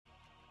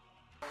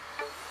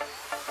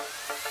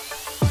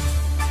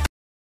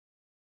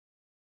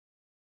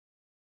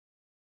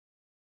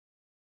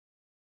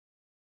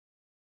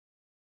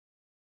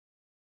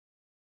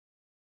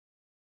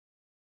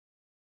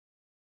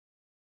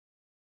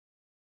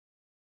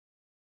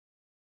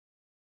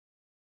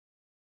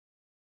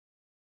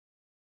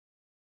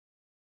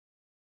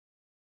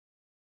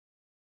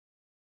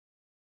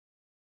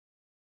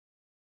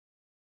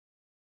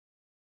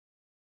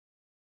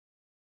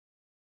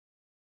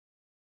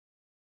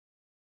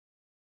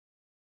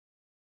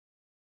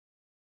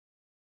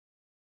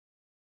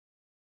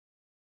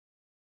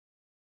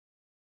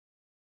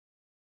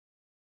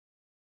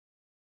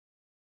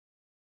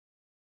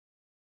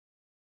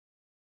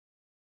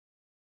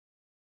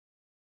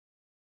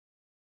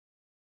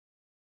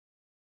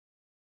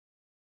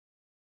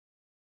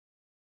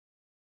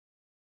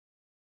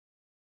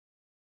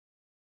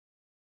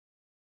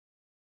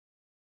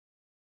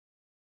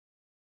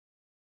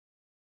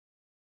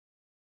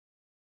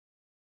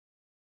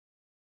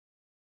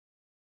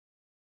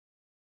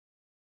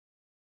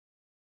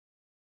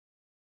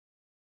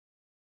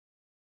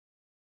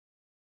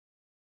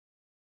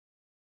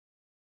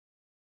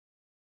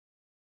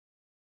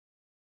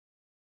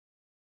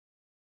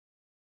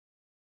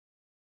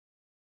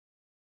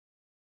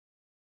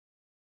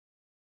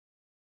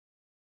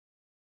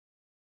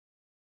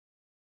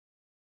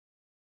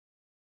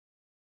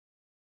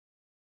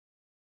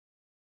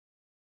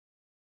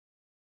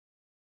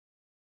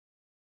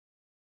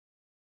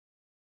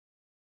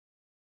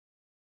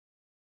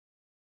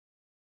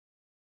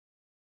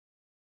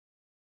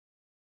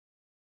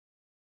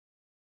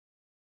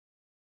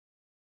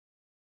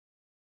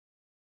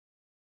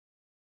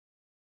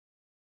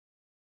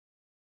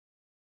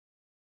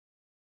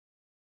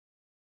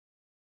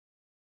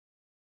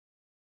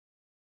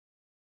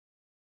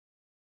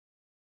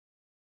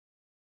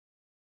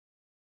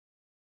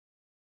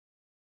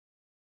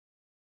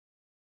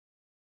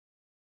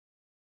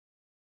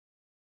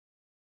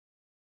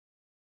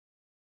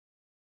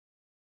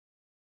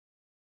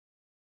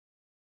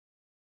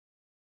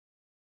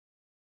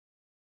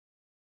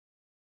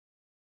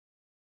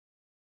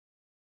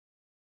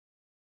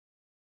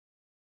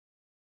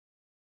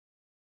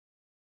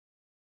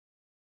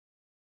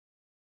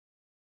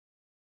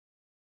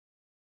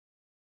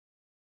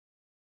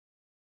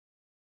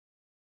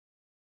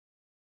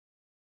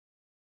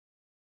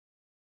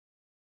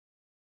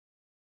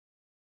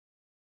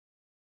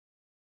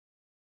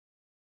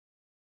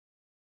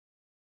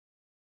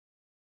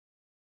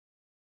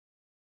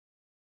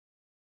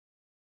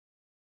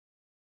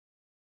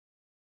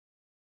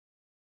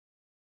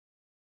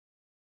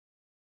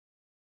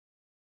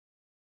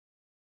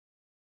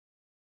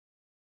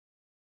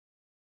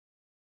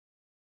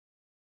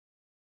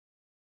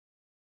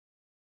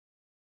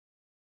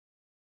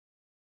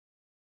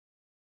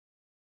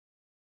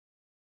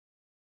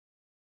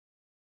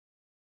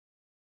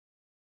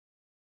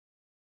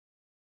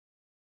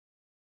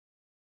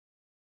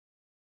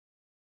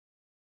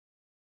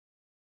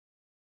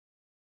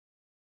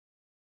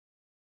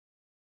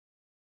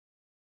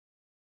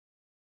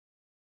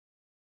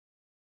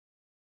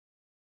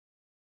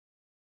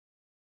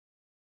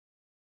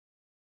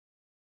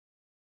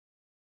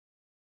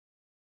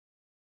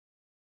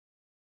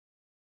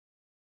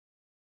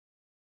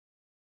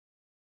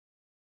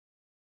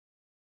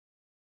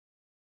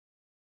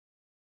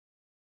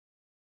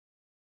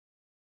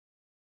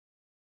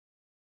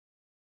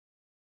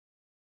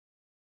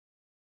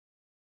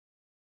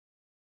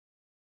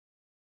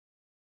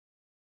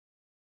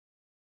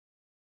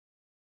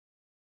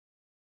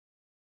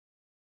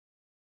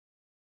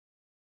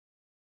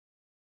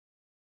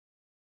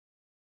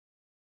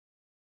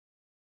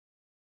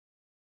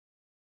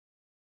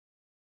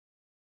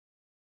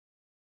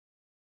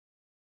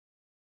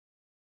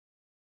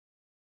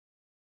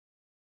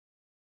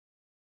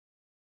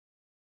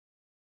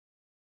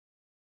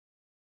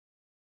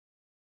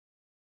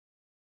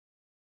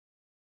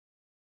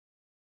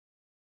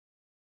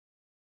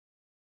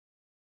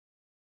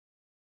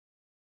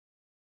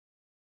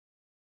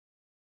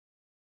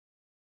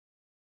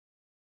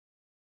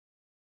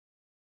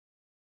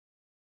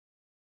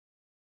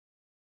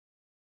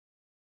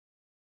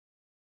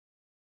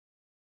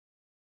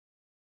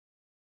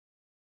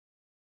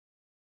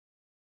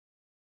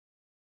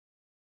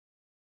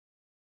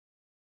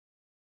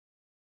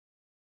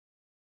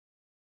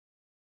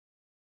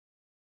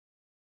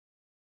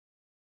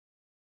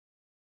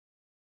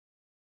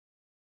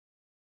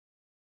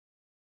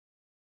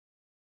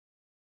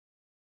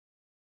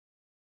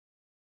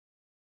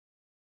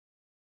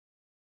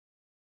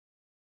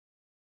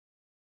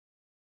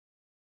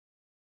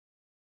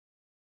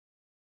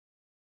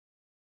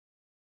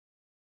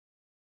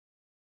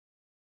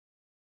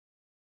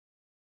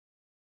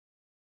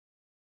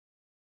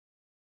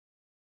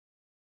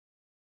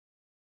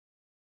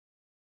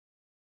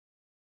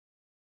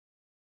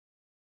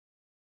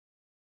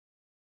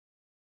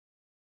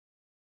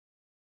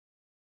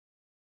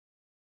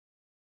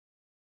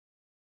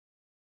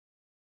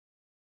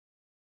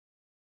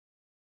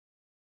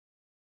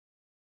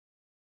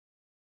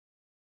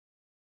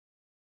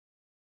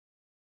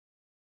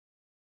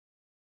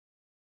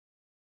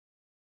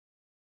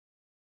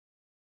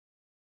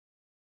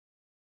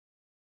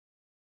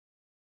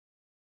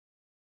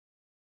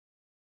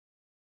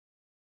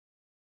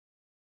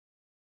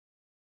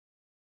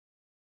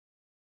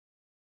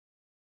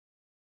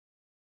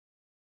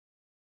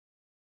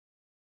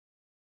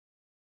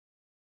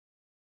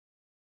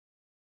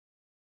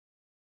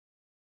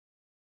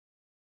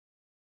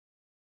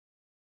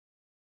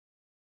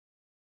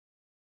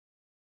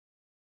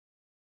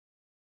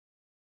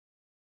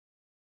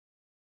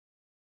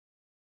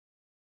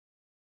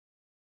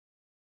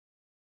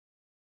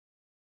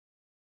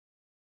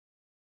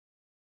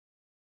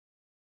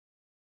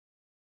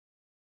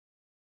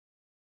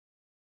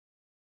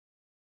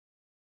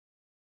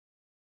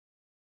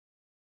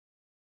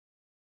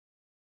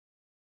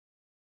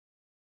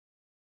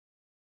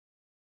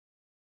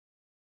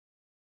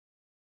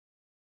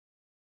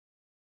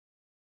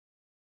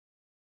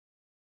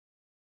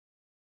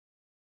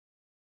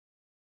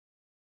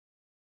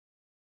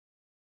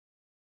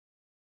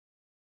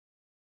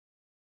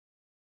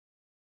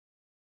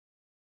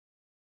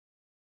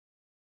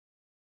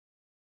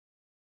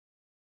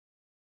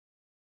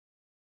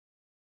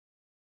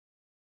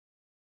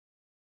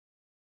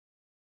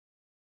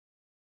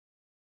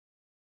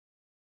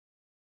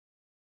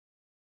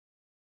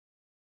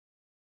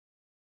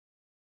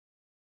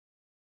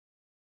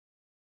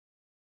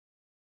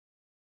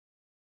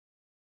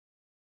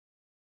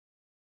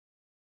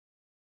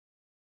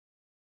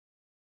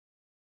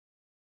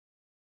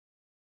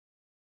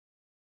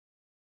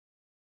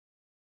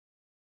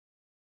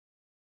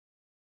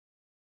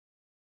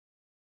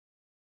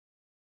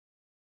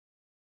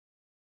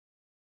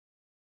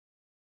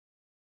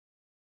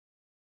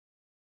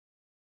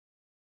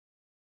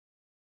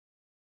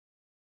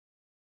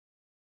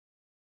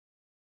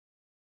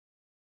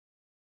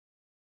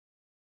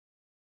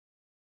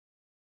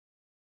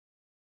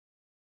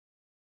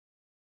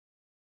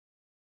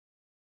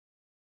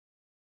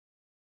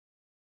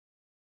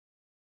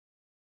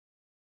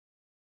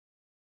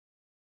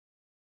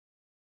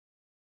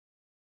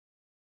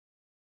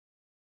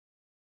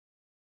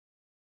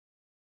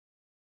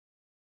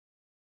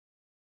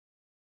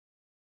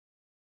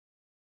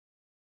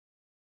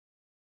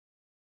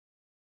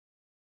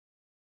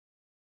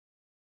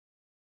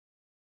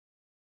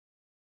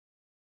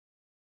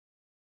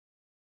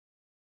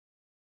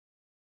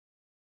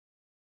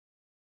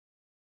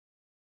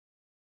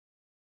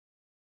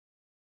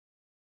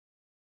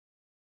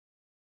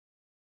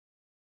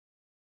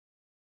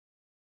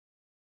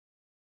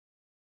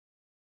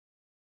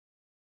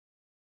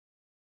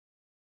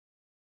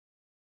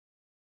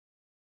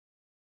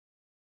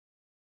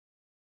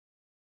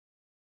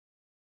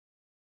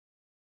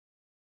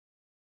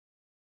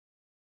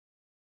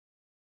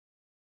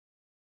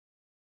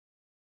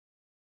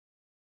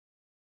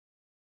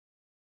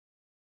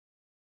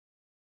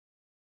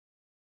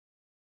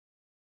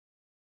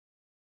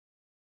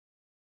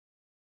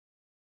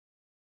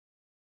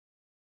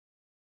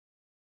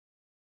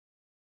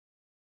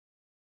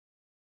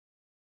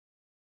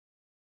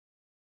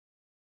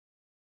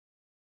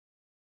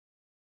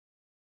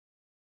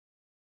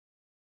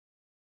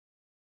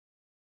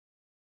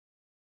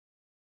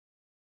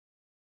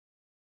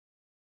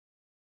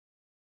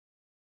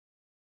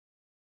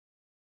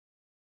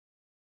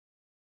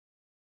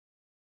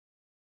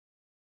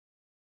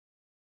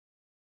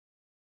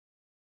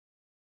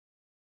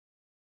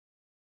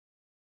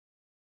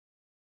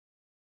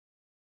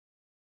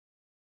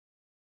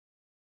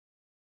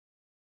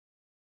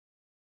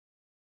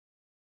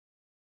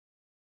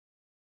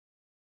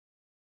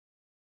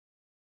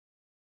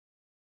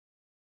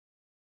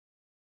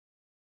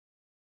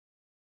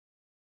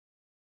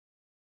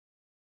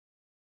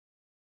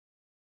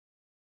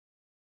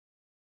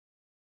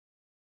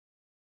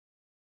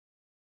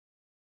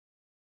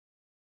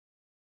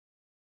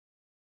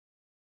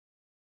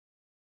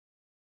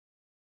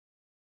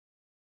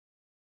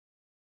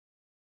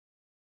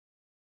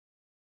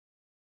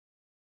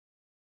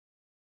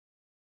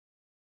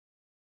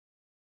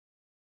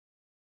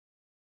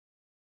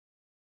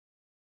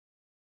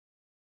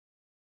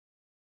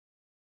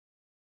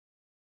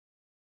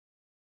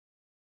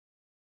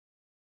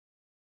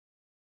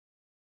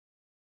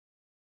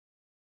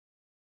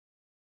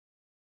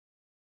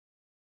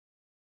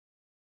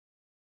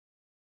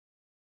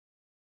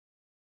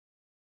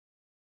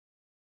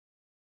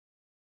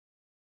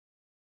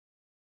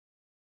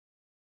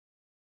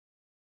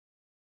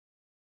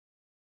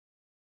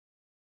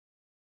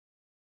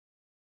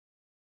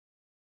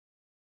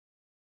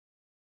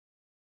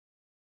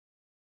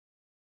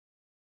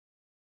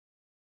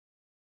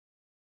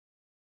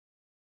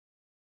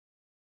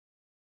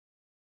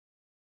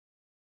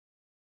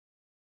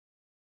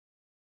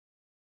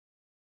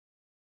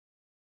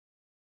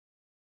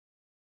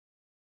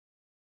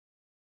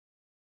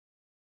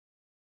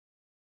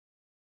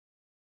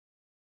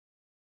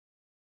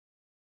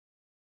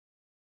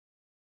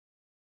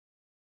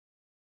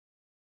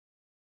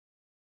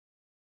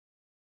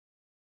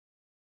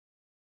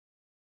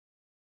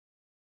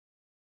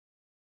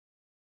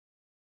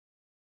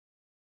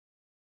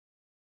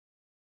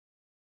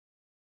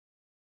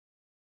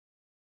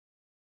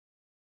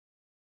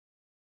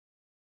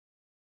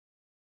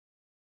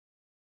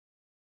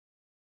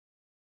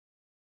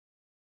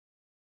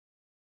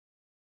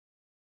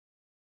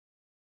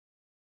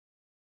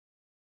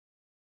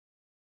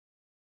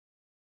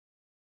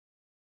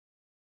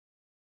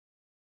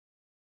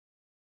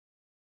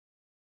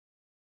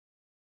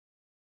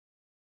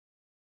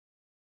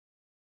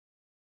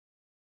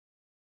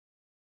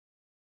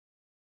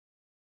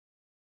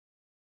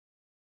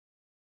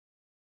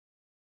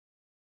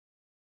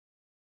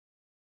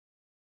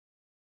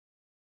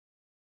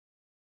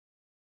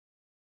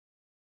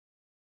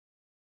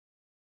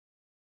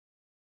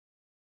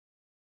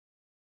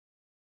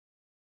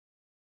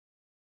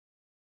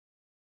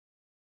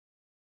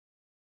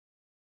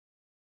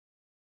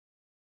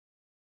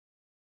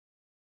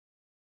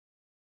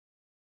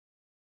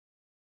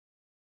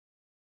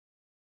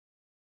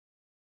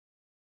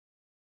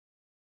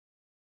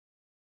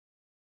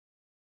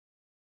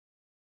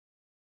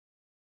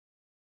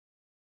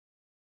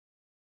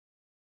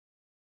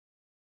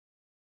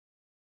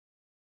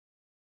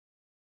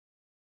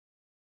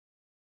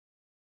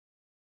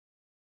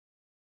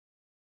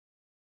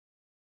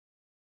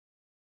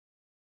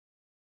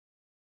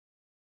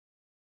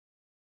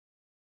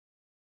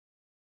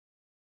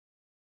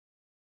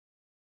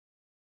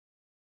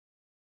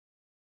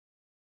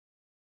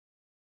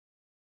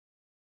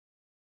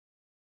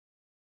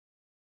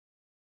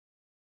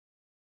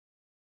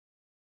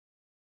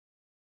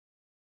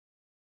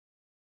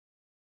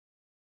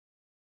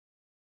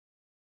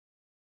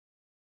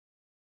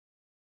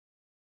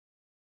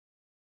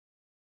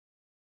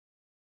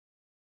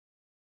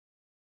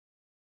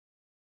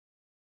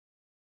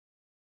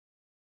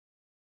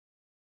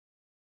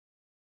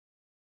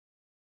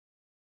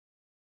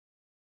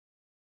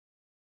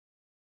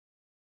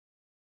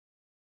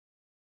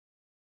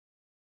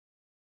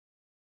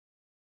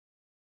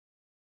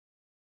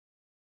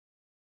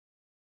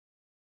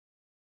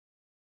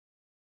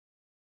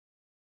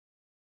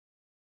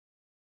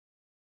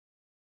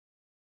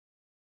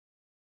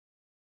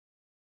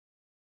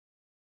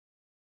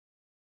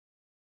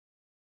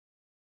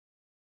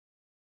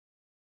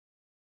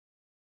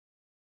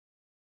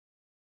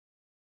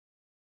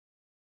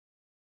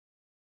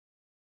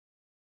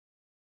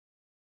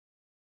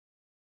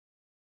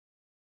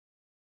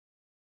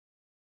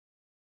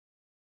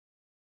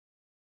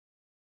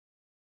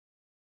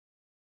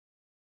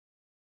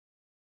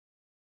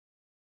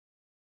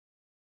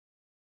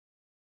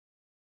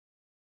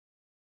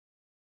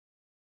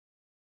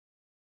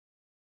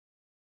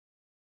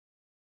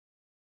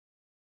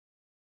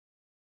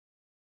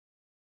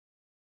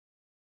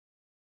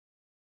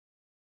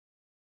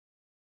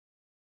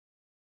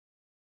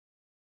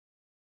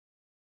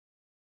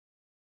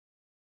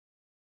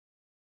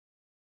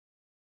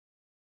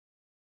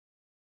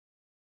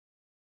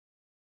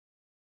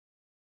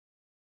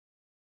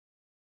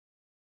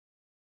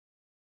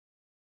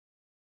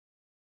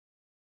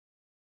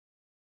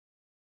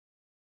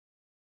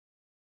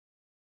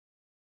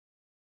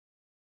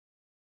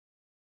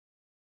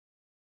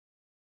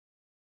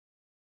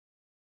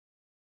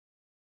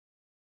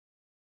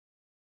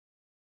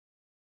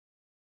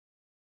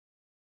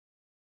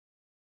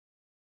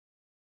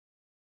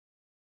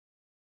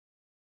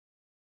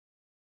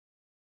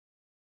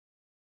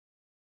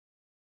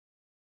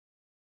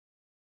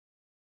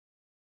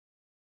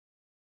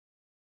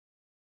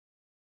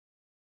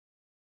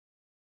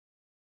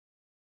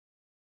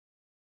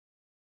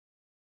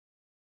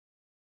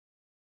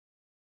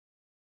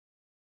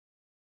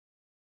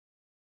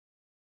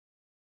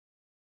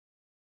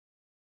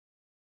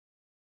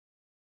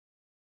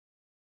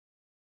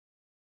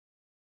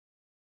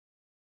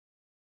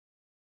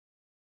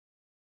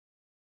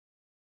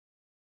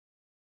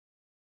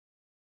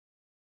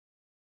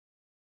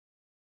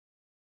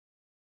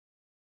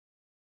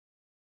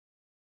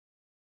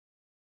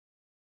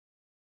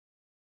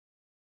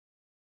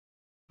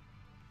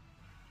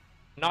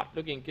Not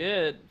looking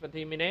good for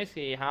Team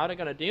Mineski. How are they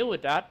gonna deal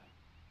with that?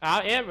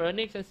 However,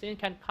 Nix and Sin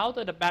can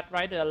counter the Bat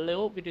Rider a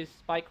little with his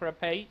Spike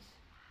Rapace.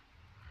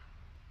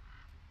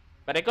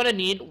 But they're gonna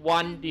need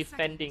one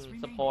defending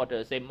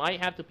supporter. They might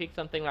have to pick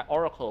something like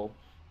Oracle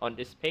on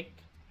this pick.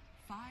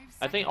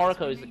 I think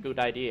Oracle is a good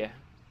idea.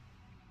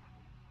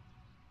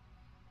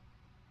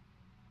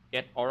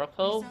 Get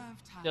Oracle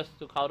just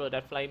to counter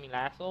that Flaming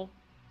Lasso.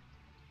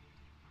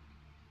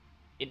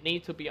 It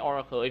needs to be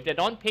Oracle. If they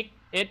don't pick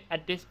it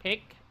at this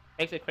pick,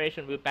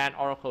 Execartion will ban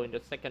Oracle in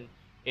the second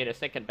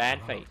ban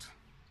phase.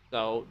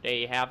 So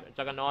they have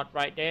Juggernaut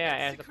right there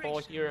as a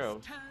core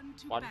hero.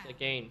 Once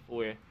again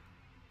for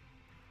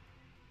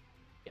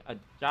a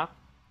Jack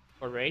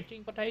or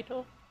Raging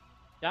Potato?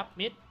 Jack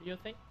mid, do you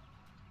think?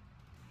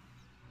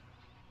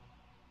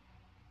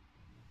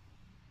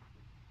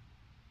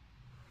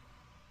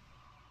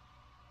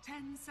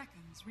 Ten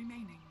seconds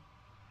remaining.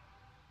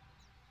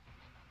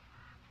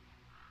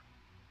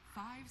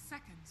 5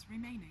 seconds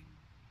remaining.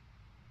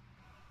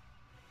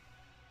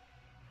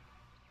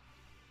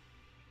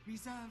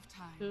 Reserve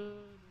time.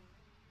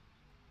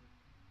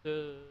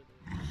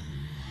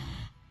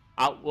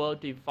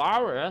 Outworld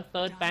Devourer,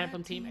 third ban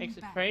from Team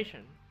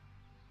Execartion.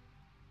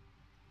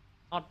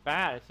 Not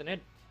bad, isn't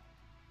it?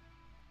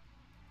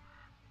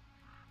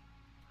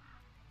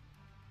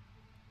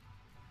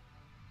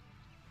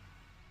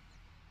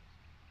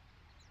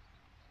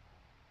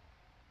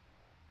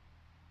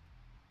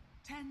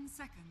 Ten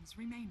seconds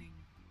remaining.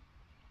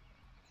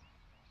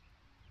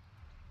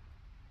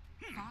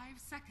 5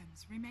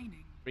 seconds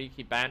remaining.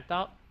 Freaky banned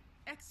up.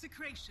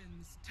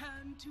 Execration's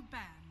turn to ban.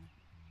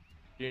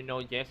 Do you know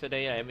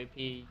yesterday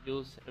MVP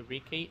used a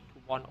Riki to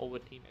 1 over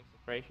Team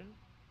Execartion?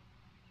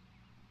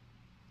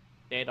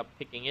 Instead of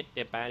picking it,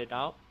 they banned it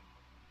out.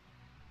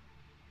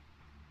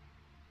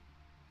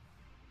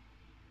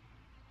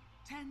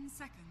 10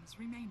 seconds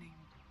remaining.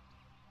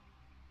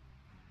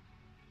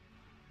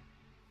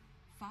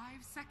 5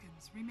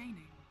 seconds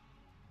remaining.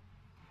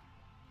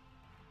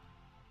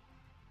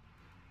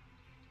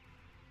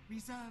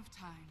 Reserve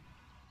time.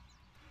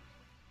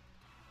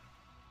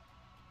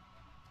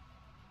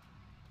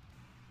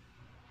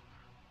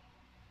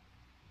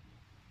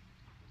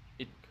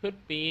 It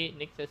could be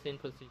Nix's in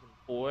position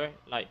 4,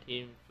 like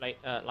Team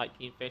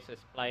Faces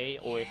play,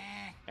 or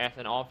as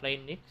an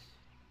offlane Nix.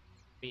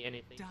 Be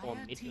anything for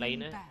mid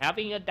laner.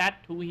 Having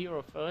that 2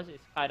 hero first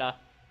is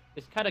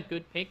kinda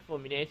good pick for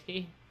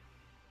Mineski.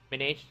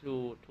 Manage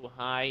to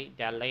hide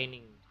their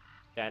laning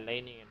and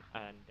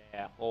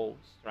their whole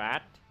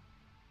strat.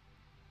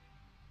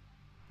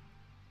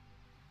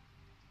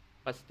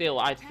 But still,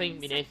 I think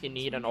Mineski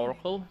need an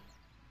Oracle in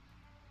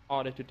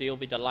order to deal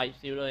with the Light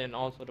Stealer and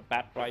also the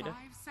Bat Rider.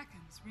 5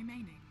 seconds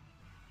remaining.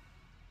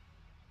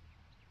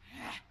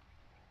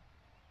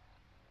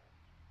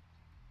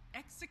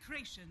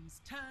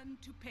 Execration's turn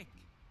to pick.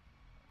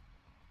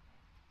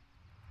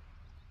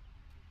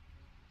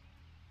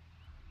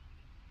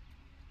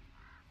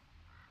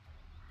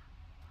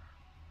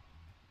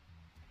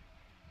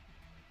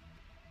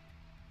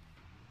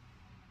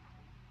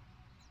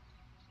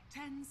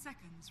 Ten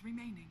seconds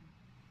remaining.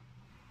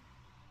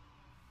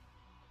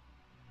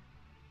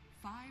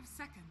 5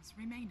 seconds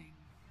remaining.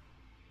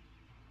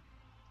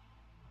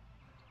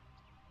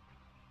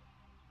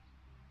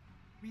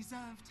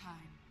 Reserve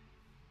time.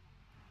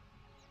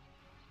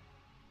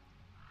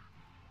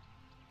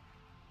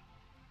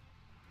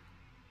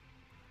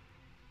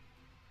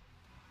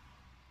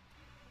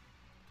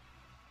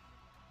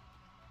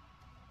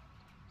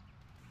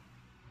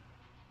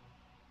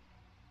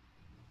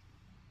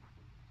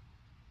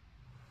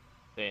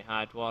 Say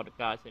hi to all the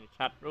guys in the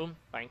chat room.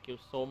 Thank you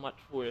so much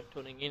for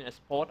tuning in a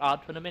Sport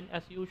Art tournament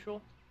as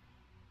usual.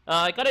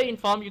 I gotta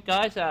inform you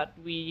guys that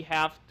we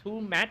have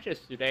 2 matches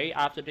today.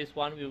 After this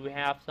one, we will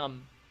have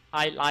some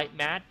highlight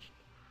match.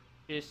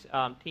 This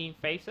Team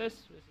Faces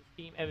versus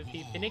Team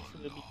MVP Phoenix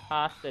will be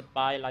casted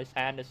by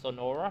Lysander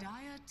Sonora.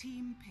 Dire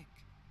team pick.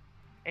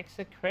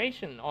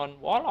 Execration on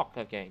Warlock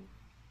again.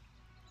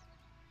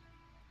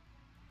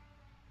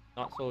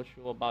 Not so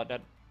sure about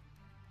that.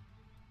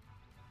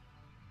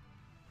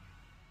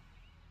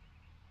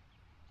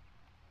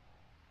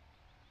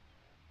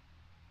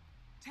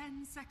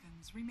 Ten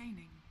seconds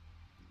remaining.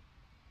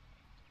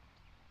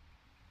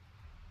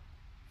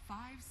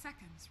 5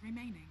 seconds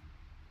remaining.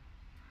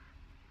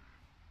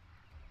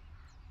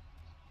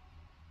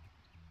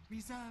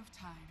 Reserve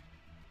time.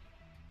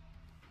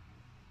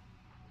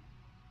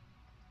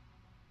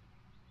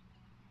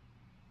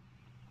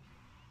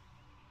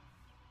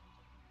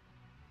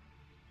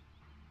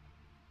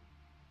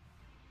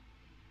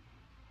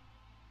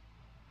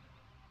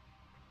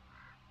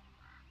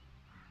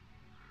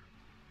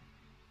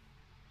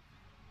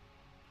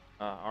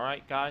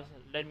 Alright guys,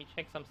 let me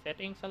check some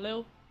settings a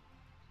little.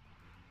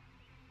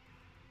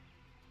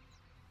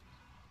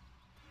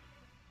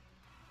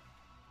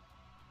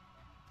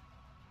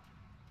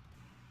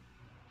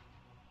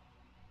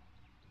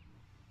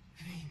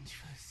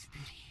 Vengeful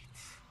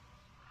spirits.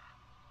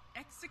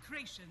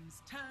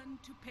 Execration's turn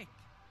to pick.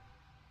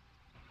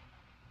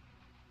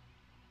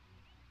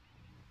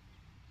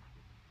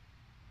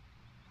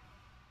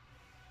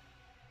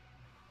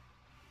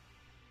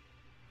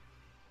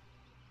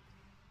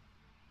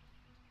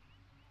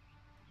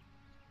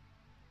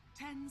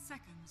 10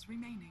 seconds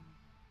remaining.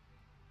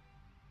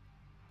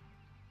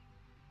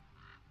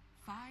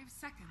 5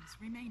 seconds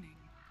remaining.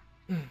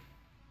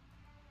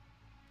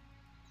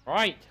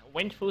 Right,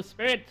 Vengeful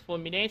Spirit for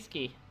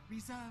Mineski.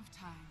 Reserve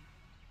time.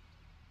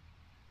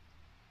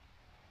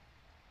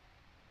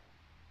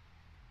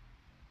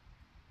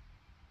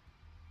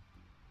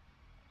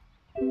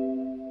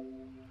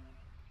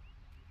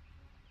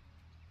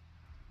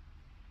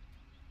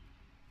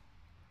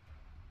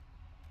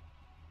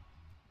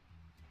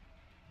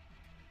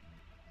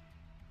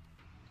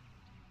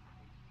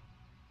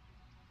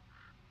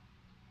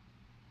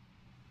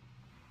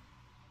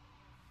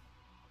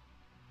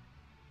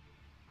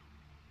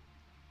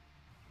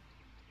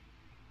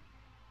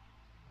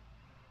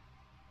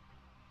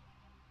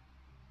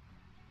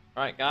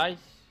 Alright, guys.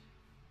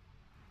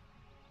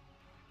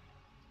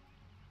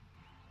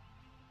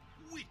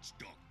 Witch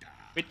Doctor.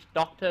 Witch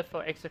Doctor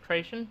for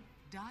Execartion.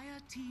 Dire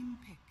team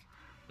pick.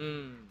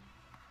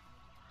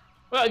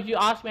 Well, if you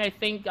ask me, I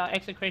think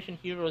Execartion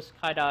Hero is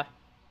kinda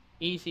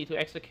easy to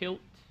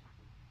execute.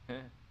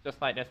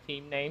 Just like the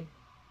team name.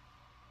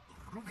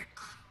 Rubik.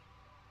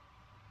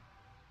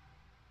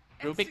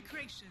 Rubik.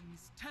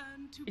 Execration's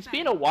turn to It's battle.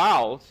 been a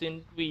while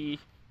since we...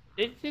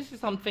 This is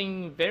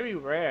something very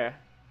rare.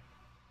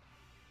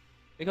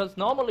 Because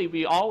normally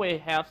we always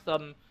have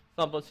some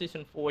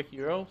position 4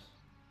 heroes.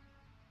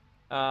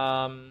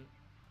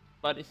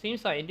 But it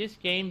seems like in this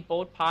game,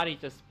 both parties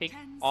just pick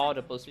 10 all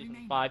the seconds position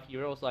remaining. 5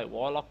 heroes like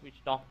Warlock,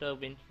 Witch Doctor,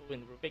 Vengeful,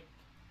 and Rubik.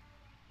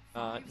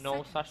 5 No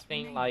seconds such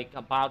thing remaining. like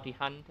a Bounty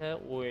Hunter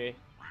or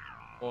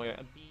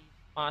a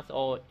Beast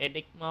or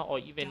Enigma or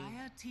even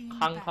Dire team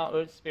Conquer battle.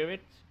 Earth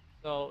Spirit.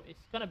 So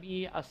it's gonna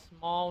be a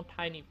small,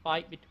 tiny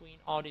fight between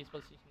all these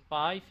position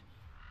 5.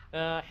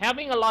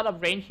 Having a lot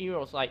of range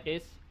heroes like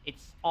this,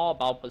 it's all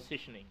about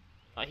positioning.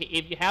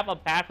 If you have a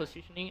bad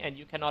positioning and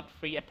you cannot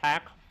free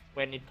attack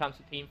when it comes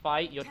to team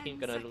fight, your 10 team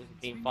gonna lose seconds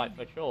a team fight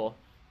for remaining. sure.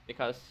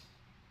 Because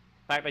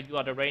the fact that you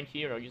are the range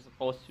hero, you're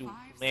supposed to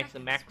 5 make the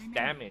seconds max remaining.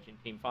 damage in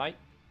team fight.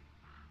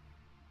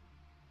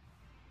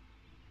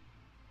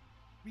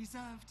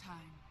 Reserve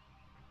time.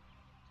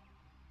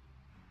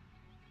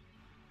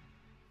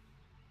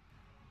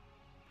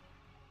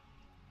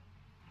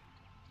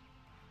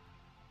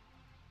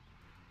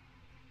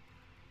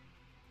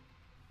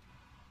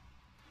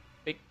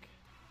 Big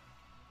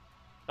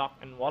Doc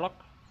and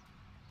Warlock.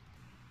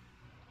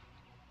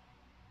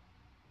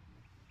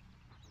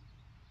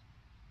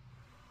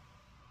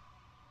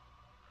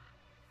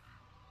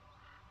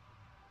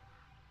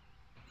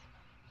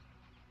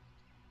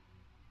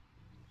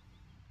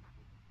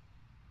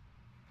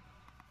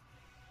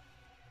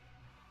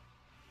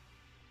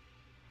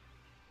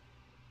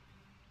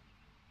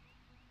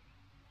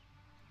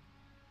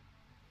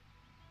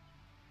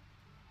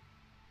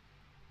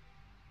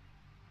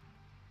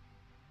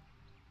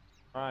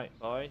 Alright,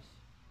 boys.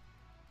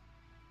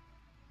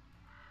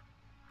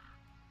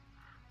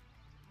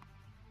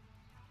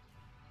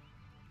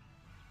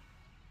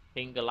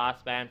 Ping the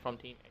last band from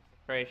Team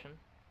Execartion.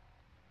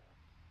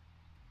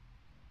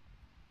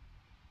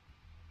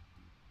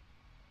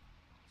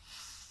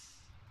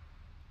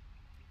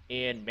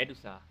 And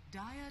Medusa.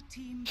 Dire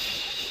team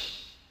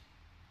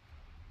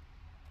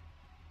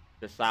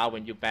The sound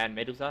when you ban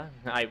Medusa.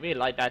 I really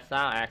like that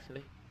sound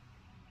actually.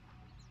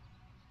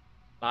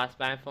 Last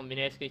ban from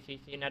Mineski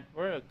CC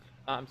Network.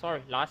 I'm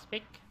sorry, last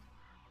pick.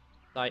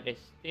 Like they're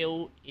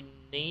still in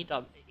need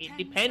of... It 10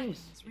 depends.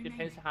 seconds It depends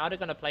remaining. how they're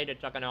gonna play the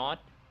Juggernaut.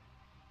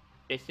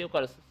 They still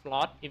got a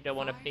slot if they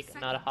wanna 5 pick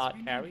another seconds hard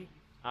remaining. carry.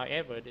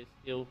 However, they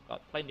still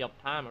got plenty of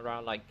time,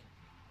 around like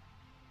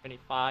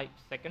 25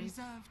 seconds.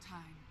 reserve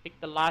time. Pick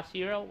the last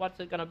hero.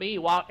 What's it gonna be?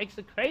 While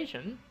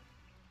Execration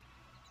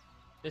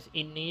is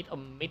in need of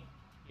mid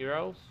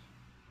heroes.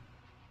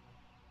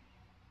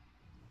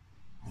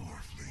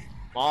 Morphling.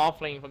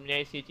 Morphling from the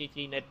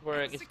ACGG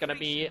network is gonna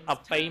be a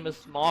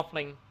famous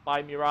Morphling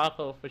by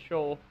Miracle for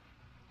sure.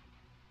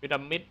 With a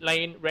mid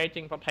lane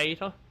raging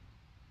potato.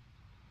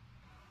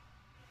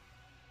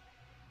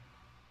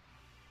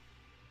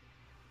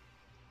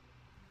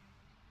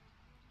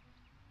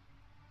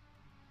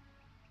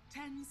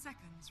 10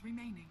 seconds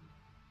remaining.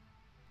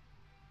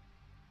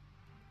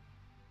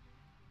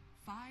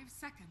 5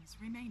 seconds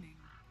remaining.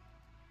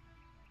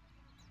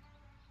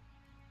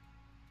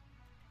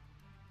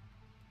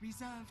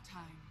 Reserve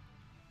time.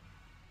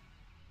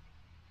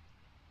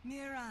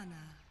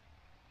 Mirana.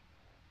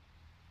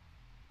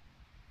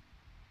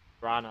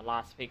 Mirana,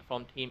 last pick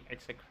from Team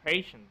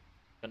Execration.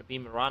 Gonna be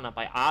Mirana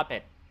by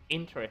Arbet.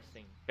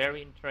 Interesting,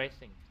 very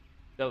interesting.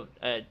 So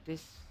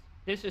this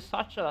is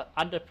such a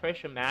under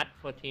pressure match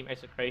for Team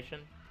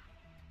Execration.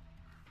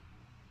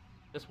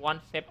 Just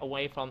one step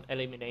away from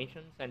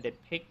eliminations, and they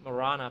pick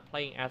Mirana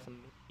playing as a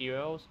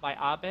heroes by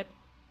Arbet.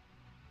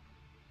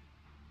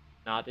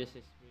 Now this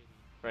is really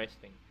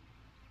interesting.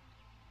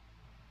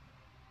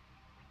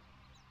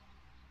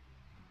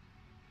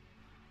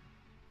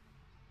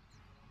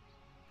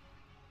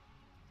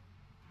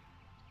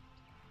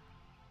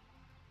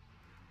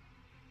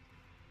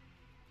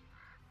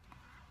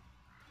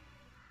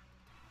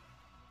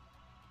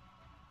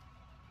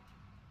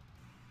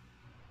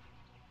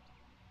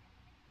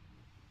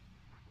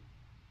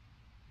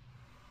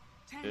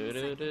 10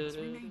 seconds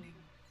remaining.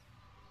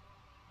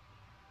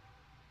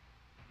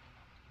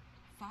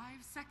 5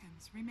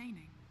 seconds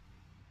remaining.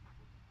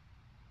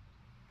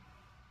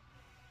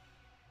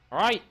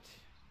 Alright.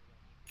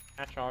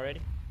 Match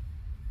already.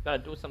 Gotta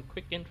do some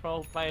quick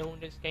intro. Player who in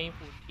this game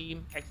for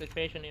team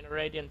Execartion in the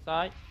Radiant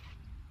side.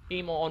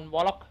 Team on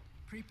Warlock.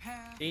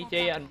 Prepare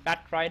DJ on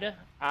Batrider.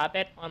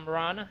 Abed on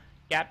Marana.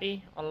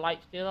 Gabby on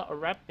Lightstealer or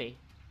Rappy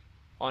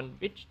on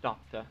Witch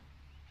Doctor.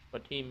 For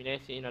team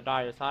Mineski in the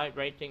Dire side.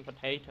 Rating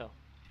Potato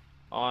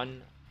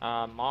on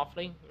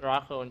Morphling.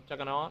 Miracle on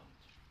Juggernaut.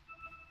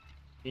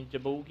 Ninja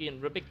Boogie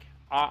and Rubik.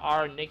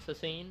 RR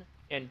Nexusine.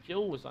 And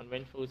Jules on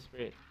Vengeful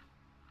Spirit.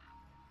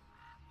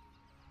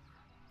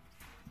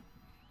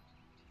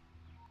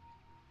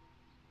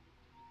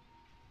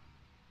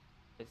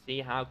 Let's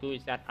see how good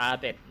is that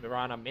Abed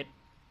Mirana mid.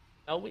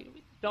 No, we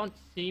don't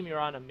see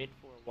Mirana mid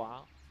for a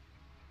while.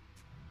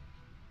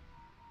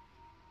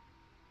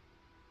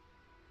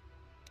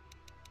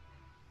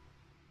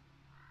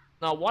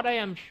 Now, what I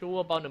am sure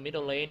about the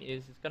middle lane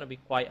is it's gonna be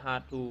quite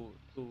hard to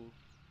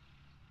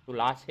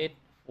last hit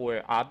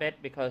for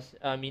Abed because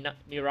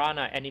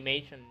Mirana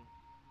animation,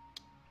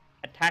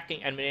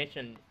 attacking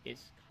animation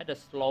is kind of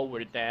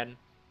slower than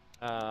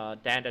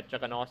the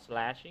Juggernaut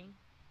slashing.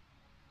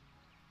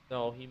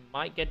 So he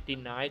might get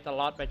denied a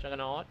lot by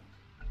Juggernaut.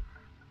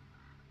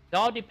 It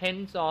all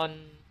depends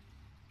on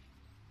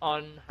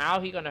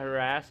how he gonna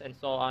harass and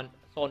zone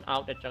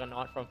out the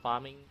Juggernaut from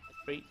farming the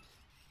creeps.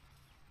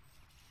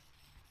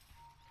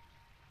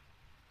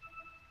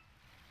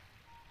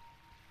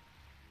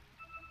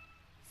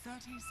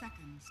 .30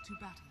 seconds to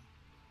battle.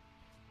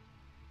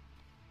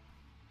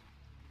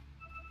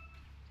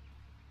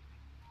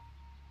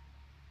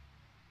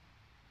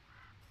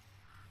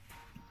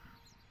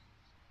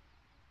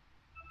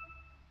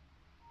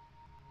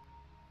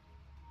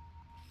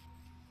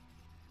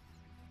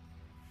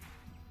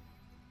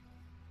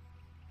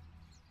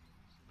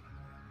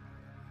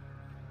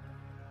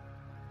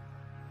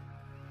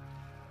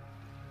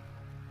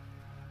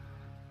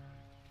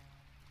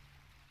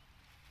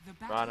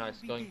 The Rana is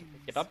going to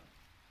pick it up.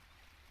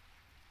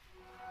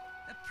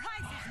 The prize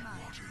is mine.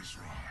 Waters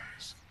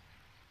rise.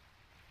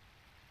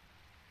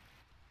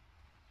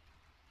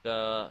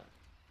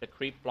 The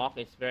creep block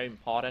is very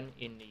important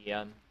in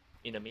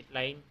the mid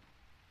lane.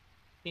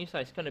 Seems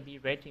like it's gonna be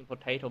rating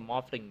Potato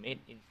Morphling mid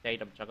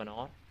instead of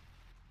Juggernaut.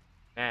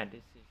 Man,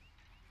 this is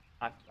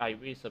I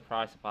really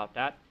surprised about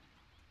that.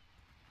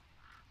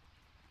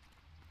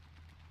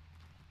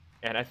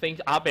 And I think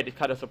Abed is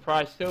kind of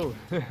surprised too.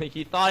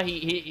 He thought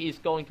he is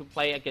going to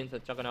play against a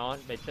Juggernaut,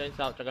 but it turns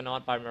out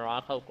Juggernaut by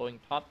Miracle going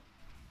top.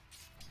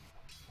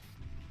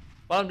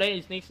 Bottom lane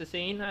is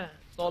Nexusine,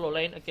 solo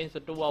lane against a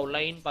dual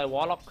lane by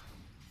Warlock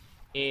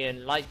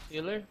and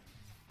Lightstealer.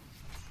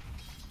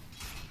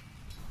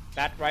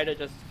 Batrider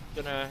just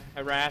gonna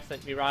harass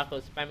and Miracle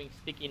spamming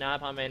Sticky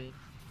Napalm and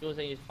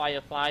using his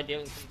Firefly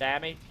dealing some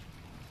damage.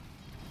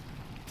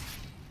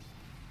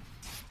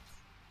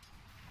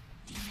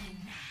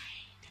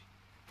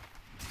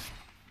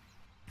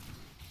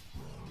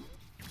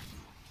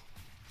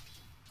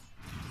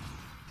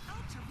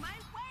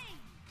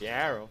 The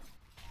arrow.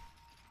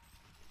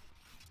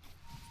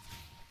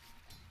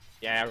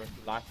 The arrow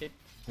lost it.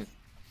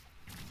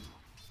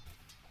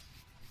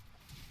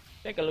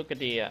 Take a look at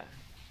the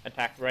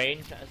attack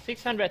range.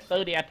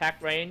 630 attack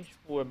range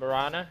for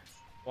Marana.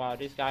 Wow,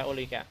 this guy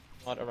only got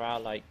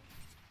around like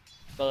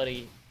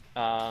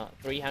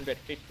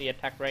 350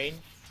 attack range.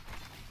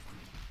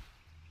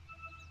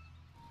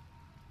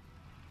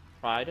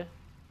 Tried.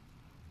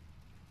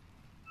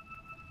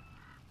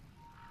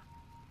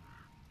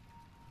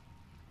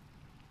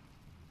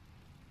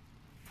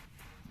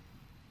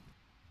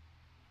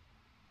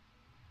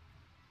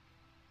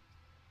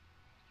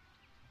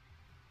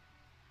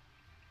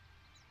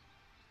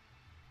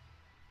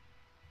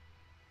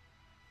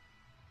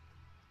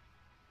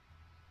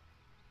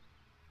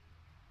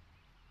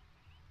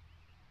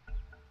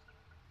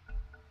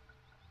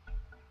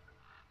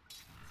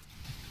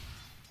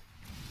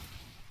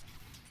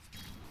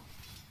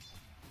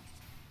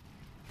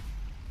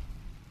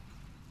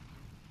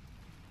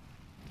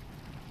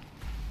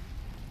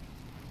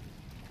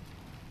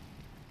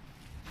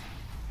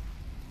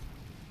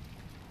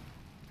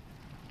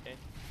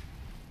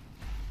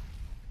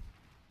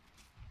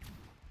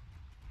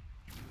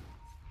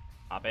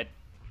 Abed.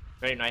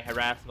 Very nice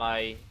harassed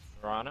by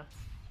Marana.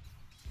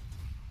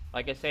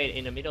 Like I said,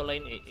 in the middle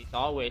lane, it's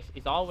always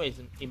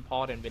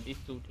important when these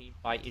two teams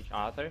fight each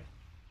other,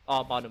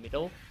 all about the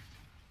middle,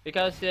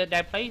 because their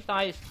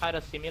playstyle is kind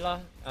of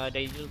similar.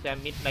 They use their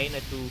mid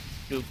laner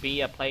to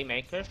be a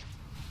playmaker.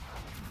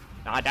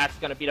 That's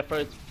gonna be the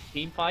first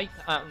team fight.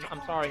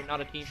 I'm sorry, not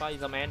a team fight.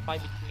 It's a man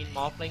fight between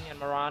Morphling and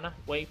Marana.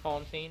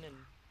 Waveform scene, and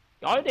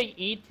he already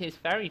eat his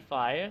fairy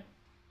fire.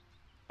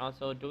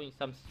 Also doing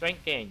some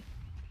strength gain.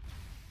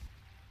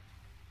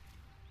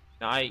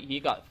 Now he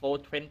got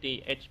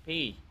 420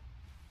 HP.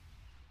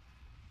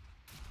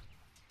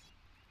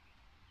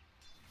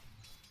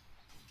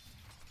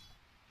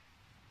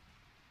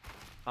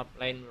 Top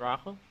lane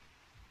Miracle.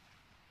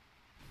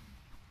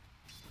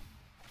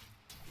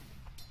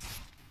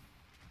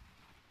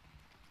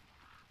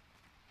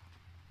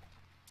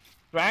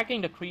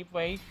 dragging the creep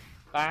wave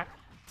back.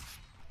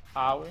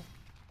 Power.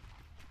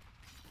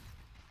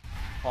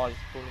 Or is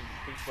pulling the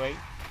creep wave.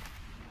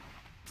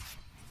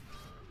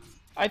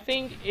 I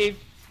think if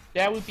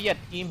there would be a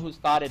team who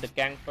started the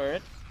gang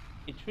first,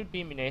 it should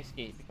be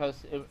Mineski,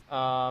 because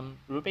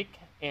Rubik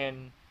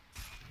and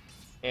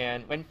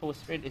Vengeful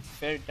Spirit is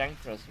very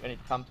dangerous when it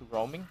comes to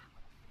roaming.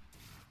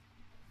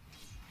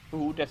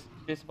 2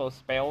 visible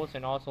spells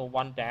and also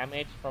 1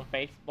 damage from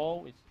Face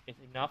Ball is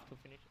enough to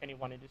finish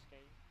anyone in this game.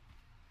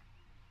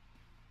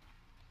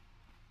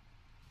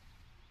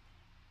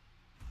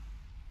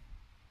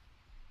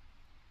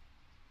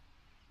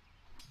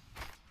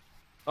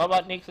 What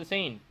about Nick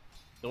Assassin?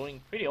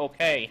 Doing pretty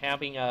okay,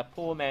 having a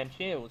poor man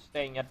shield,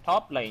 staying at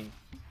top lane,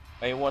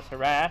 but he was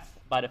harassed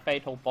by the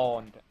Fatal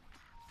Bond.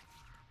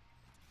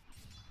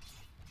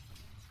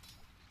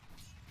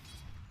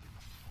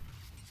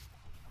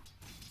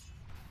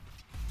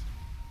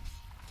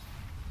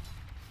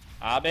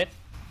 Abed.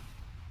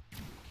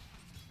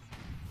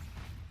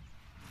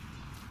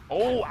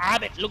 Oh,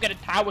 Abed, look at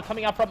the tower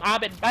coming up from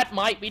Abed. That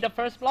might be the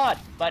first blood.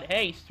 But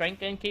hey, strength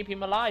can keep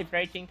him alive.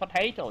 Raging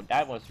Potato,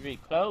 that was really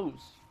close.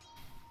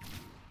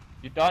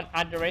 You don't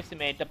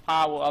underestimate the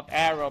power of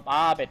arrow of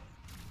Abed.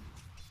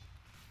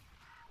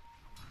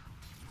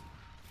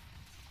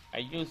 I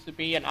used to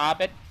be an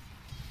Abed.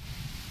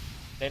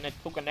 Then I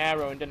took an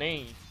arrow in the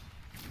knee.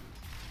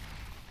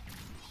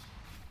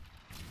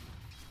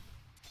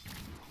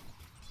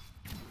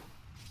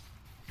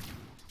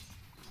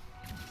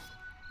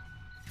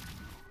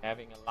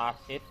 Having a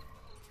last hit.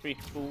 3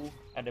 cool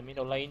at the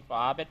middle lane for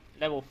Abed.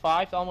 Level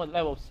 5, almost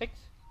level 6.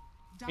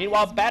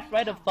 Meanwhile, Bat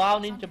Rider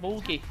found Ninja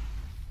Boogie.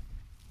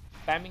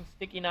 Spamming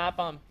sticky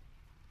napalm.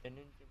 And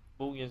Ninja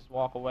Boogie just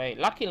walk away.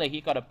 Luckily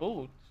he got a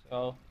boot,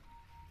 so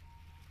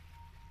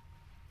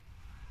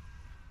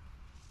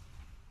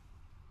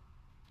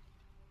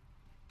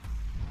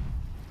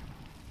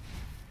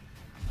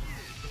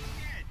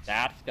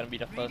that's gonna be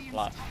the first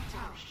blood.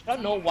 I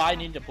don't know why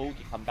Ninja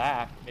Boogie come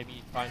back. Maybe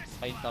he's trying to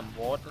play some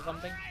ward or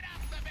something.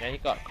 Then he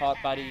got caught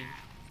by the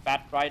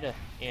Bat Rider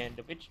and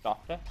the Witch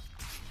Doctor.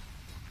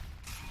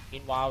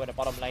 Meanwhile, at the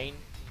bottom lane,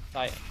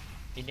 inside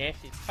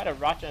Mineski is kind of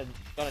rushing and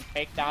gonna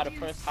take down the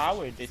first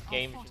tower in this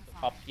game, which is the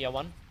top tier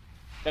 1.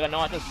 They're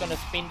not just gonna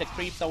spin the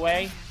creeps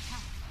away.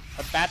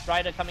 A Bat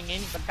Rider coming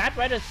in, but Bat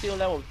Rider is still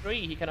level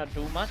 3, he cannot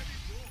do much.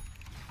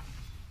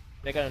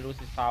 They're gonna lose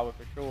his tower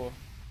for sure.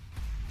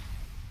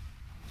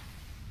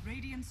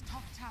 Radiant's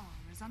top tower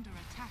is under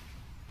attack.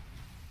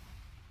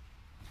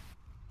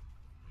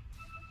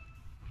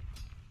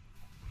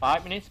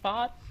 5 minutes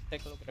past.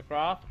 Take a look at the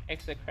graph.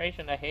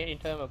 Execartion ahead in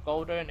terms of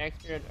gold and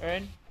experience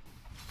earned.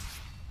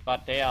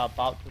 But they are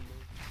about to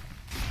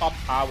lose top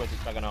tower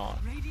to Juggernaut.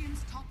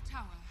 Radiant's top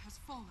tower has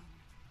fallen.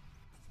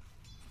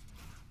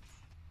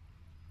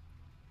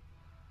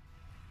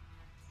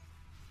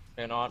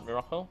 Juggernaut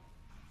Miracle.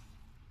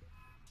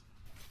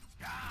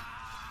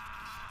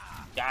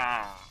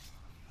 Yeah.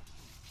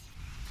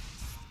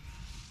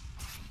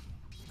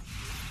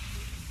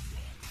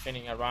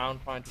 Spinning around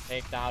trying to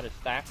take down the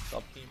stacks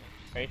of Team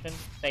Execartion.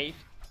 Safe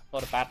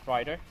for the Bat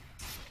Rider.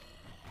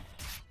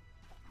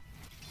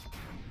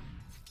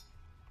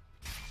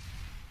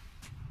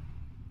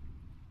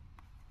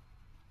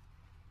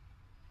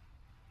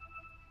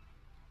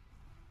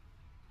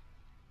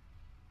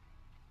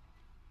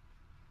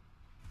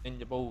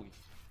 Ninja Boogie.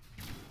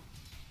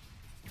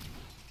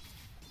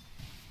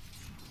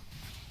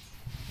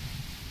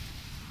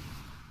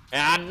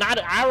 And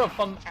another arrow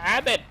from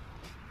Abed.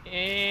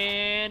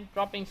 And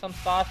dropping some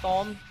Star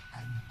Storm.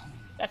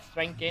 That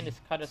strength gain is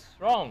kind of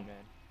strong, man.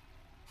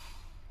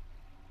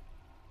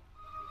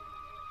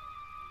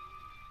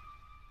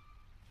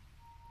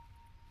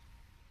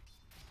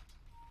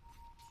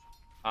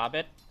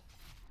 Abed.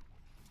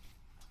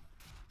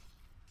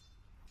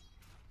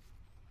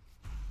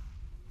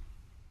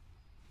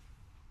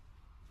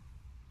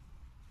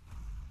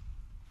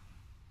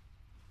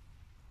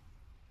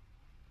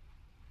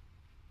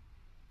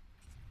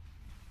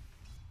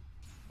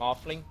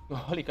 Morphling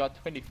only got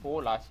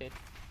 24 last hit.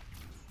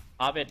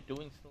 Abed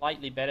doing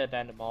slightly better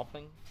than the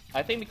Morphling.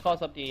 I think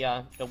because of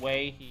the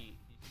way he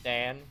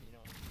stand, you know,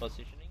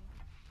 positioning,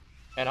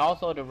 and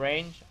also the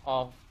range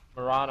of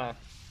Mirana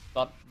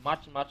got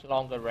much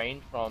longer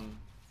range from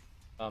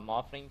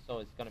Morphling, so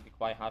it's gonna be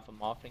quite hard for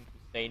Morphling to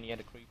stay near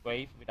the creep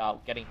wave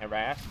without getting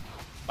harassed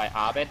by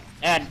Abed.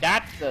 And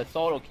that's a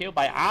solo kill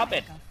by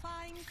Abed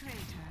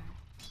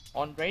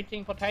on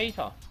Raging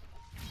Potato.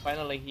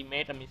 Finally, he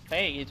made a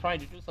mistake. He tried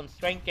to do some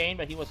strength gain,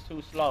 but he was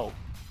too slow.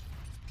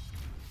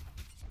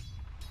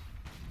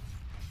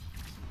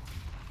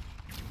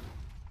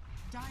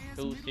 Dire's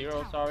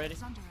 2-0 already.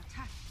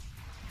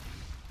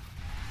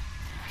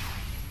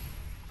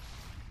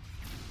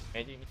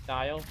 Magic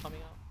Missile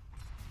coming up.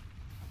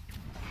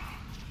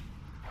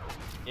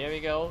 Here we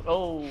go.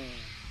 Oh,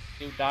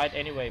 still died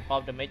anyway.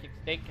 Pop the Magic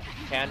Stick.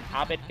 Can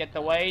Abed get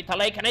away?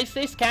 Tale can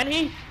assist? Can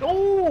he?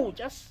 Oh,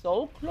 just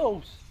so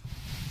close.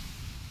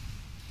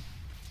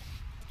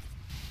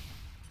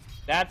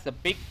 That's a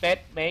big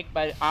bet made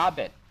by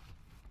Abed.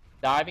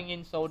 diving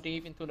in so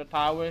deep into the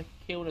tower,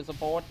 kill the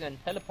support, and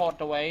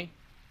teleport away.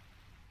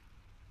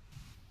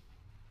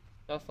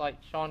 Just like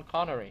Sean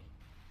Connery.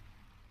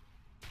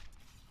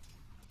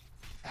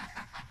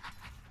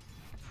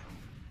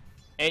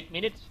 Eight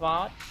minutes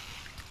fought.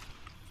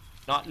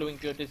 Not looking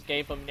good this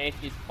game from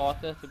Mineski's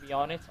supporter, to be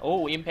honest.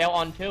 Oh, Impel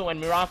on 2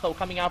 and Miracle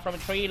coming out from a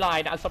tree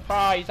line. A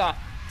surprise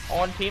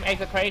on Team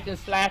Execartion,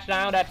 slash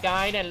down that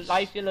guy, and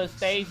Lifestealer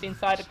stays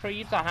inside the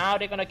creeps. How are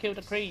they gonna kill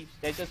the creeps?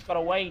 They just gotta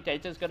wait. They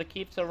just gotta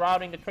keep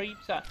surrounding the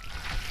creeps.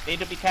 Need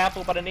to be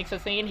careful, but the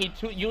Nixasine,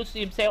 he used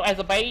himself as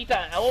a bait.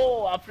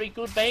 Oh, a pretty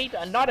good bait.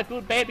 Not a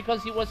good bait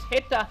because he was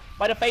hit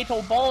by the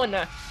Fatal Bone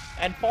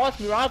and forced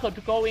Miracle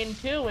to go in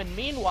too. And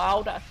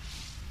meanwhile, the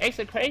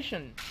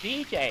Execartion,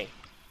 DJ,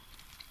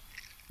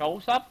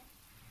 shows up.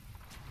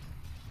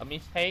 A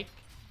mistake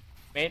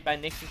made by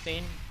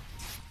Nixasine.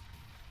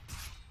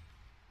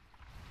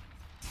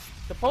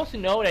 Supposed to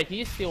know that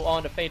he's still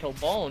on the Fatal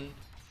Bone.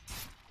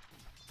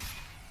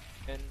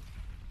 And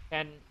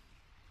can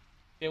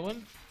kill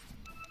him.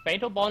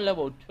 Fatal Bone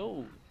level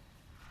 2.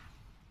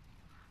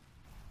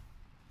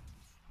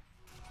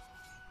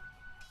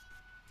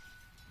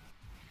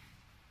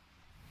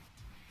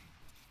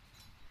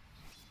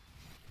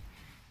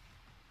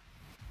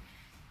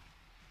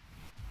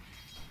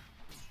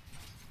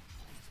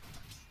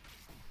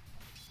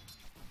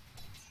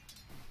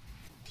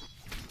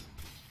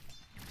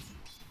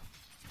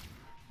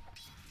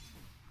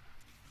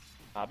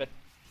 Habit.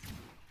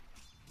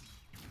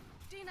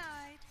 Denied.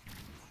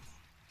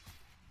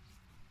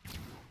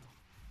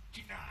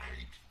 Denied.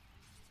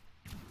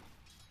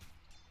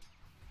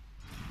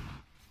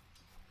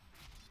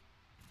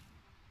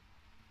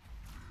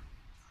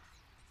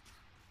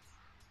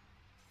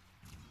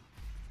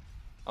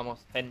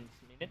 Almost 10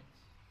 minutes.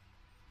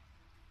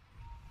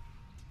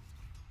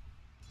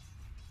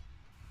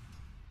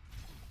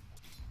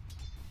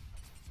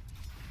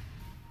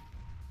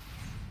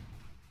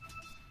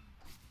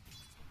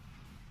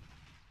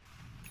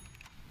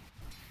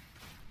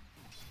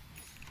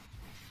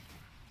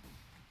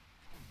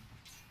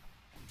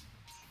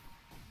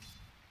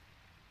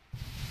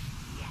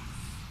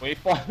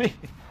 Waveforming.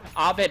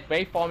 Arbet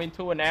waveform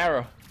into an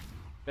arrow.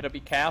 Better be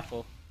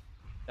careful.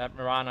 That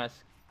Mirana is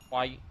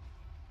quite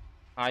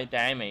high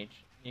damage.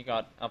 He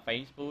got a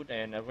face boot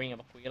and a ring of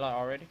Aquila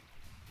already.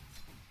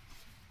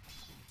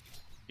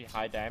 Pretty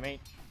high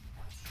damage.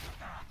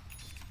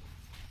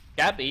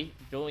 Gabby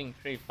doing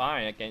pretty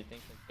fine against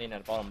Nixasine at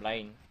the bottom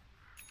lane.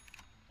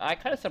 I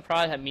kind of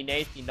surprised that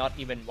Mineski not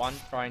even once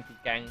trying to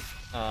gank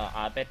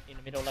Arbet in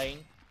the middle lane.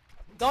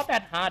 Not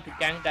that hard to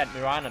gank that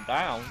Mirana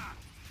down.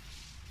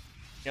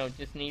 You know,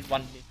 just need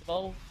one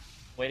disable,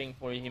 waiting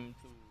for him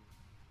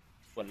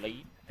to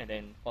lead, and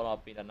then follow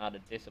up with another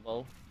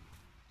disable.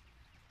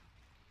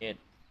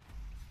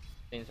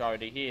 Things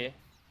already here.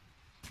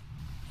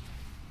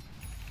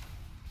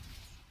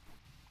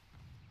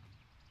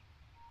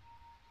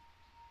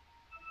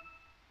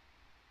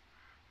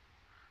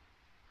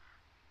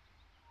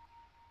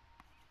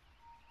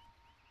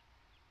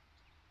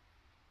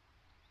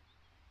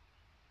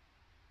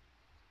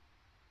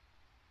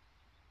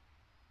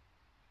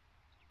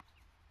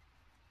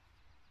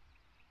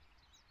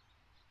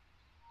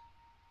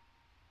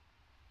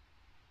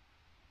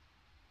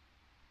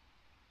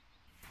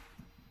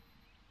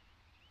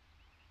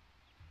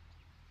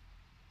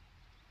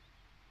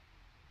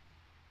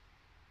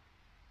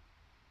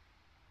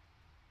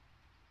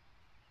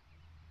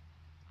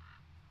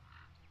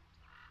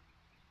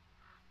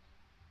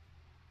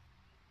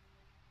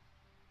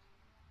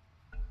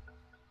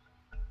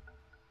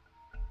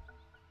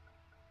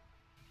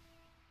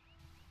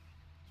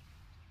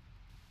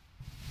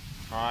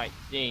 Alright,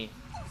 see.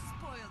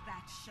 Spoil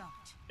that shot.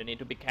 You need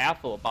to be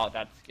careful about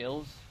that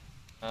skills.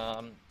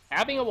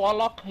 Having a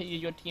Warlock,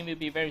 your team will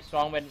be very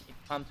strong when it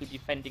comes to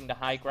defending the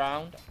high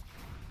ground.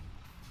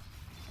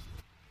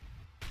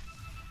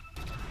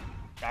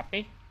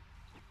 Trappy.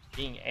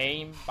 Being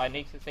aimed by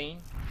Nixasine.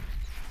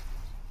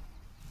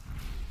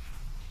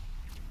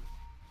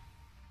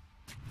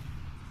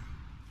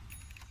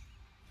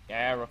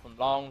 Arrow from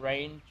long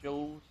range,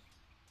 Jules.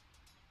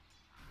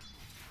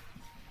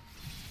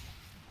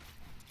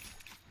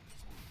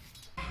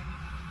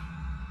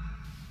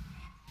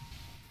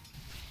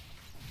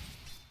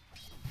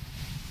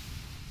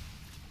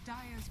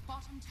 Dire's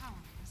bottom tower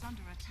is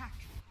under attack.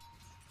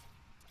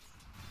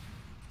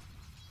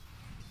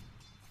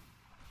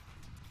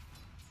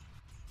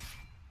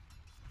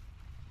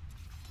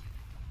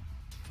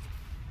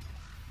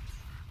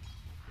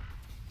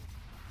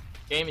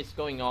 Game is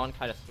going on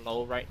kind of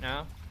slow right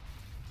now.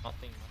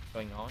 Nothing much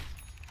going on.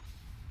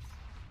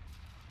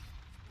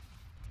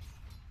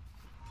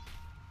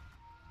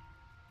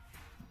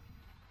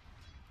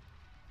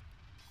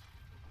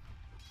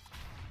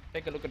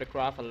 Take a look at the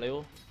graph a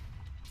little.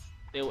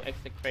 Still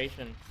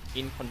Execartion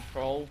in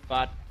control,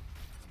 but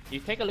if you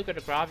take a look at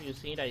the graph, you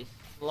see that it's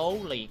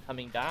slowly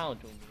coming down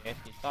to the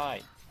FD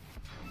side.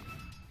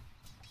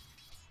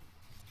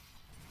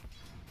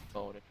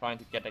 So they're trying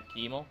to get a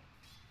chemo.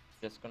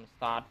 Just gonna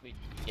start with,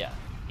 yeah,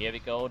 here we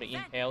go. The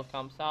impale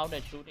comes out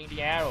and shooting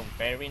the arrow.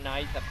 Very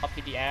nice. I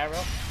copy the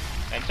arrow.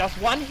 And just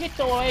one hit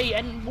away,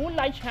 and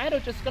Moonlight Shadow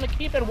just gonna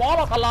keep that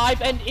Warlock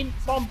alive. And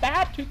from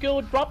bad to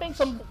good, dropping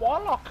some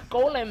Warlock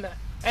Golem.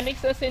 And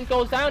Execartion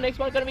goes down. Next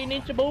one gonna be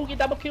Ninja Boogie.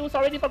 Double kills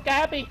already for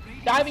Gabby.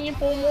 Diving in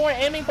for more,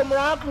 aiming for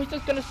Morocco. He's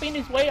just gonna spin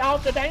his way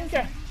out the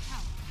danger.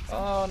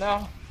 Oh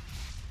no.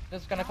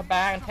 Just gonna come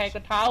back and take the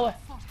tower.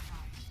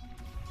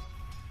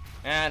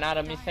 And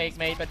another mistake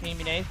made by Team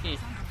Mineski.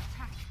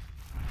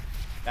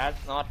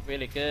 That's not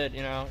really good,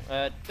 you know.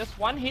 Just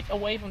one hit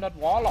away from that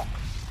Warlock.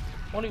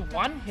 Only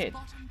one hit.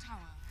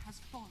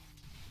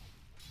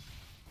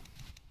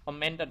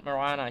 Commended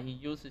Mirana. He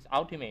used his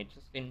ultimate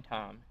just in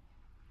time.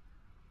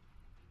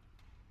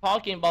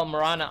 Talking about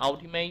Mirana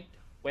ultimate,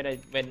 when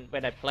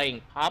I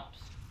playing pubs,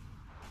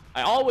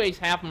 I always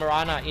have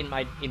Mirana in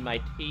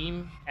my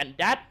team, and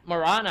that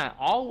Mirana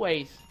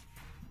always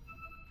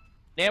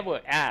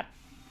never add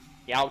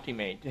the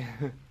ultimate.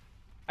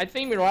 I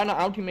think Mirana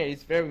ultimate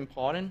is very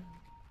important.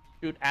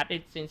 Should add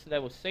it since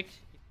level 6.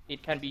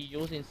 It can be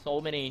used in so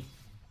many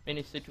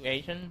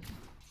situations.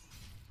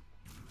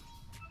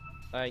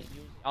 Use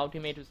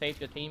ultimate to save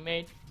your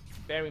teammate.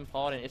 Very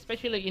important,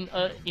 especially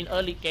in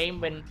early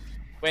game when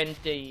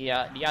the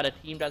other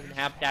team doesn't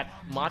have that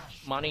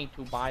much money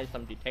to buy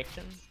some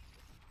detection.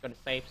 It's gonna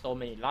save so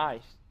many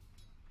lives.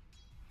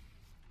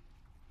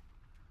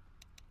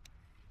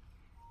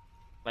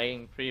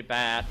 Playing pretty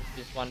bad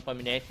this one for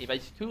Mineski, but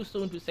it's too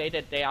soon to say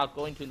that they are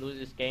going to lose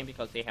this game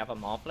because they have a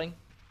Morphling.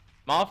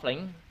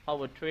 Morphling,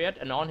 power triad,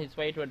 and on his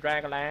way to a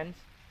Dragonlance.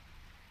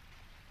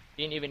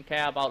 Didn't even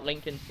care about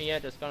Lincoln here,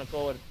 just gonna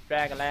go with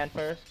Dragonlance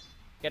first.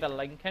 Get a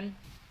Lincoln,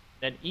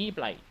 then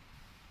E-Blade.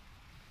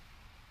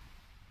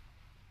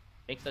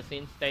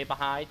 Execartion stay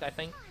behind, I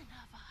think.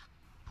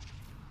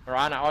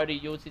 Mirana already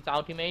used his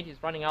ultimate,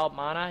 he's running out of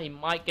mana. He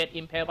might get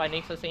impaled by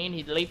Execartion,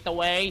 he leaped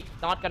away,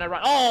 not gonna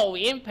run. Oh,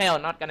 impale,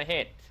 not gonna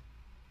hit.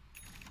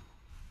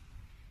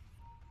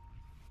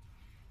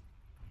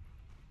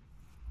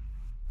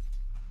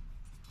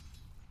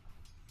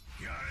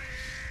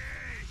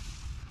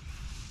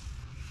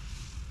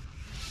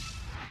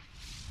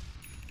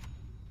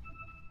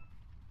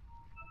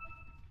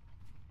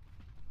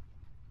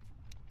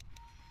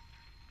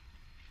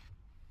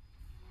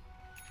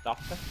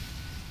 Doctor.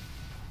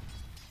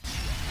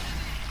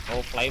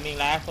 Oh, Flaming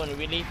last one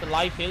released the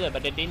life healer,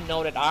 but they didn't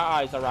know that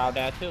RR is around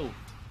there too.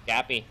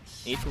 Gappy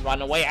needs to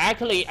run away.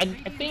 Actually, and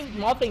I think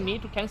Morphling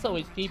need to cancel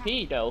his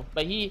TP though.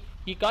 But he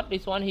got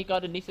this one. He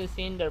got the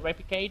Execartion, the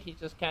replicate. He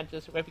just can't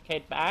just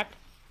replicate back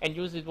and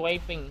use his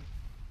waving.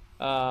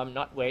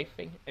 Not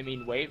waving. I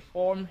mean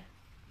waveform.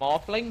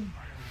 Morphling.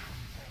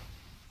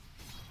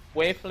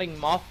 Waveling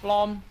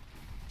Morphlom.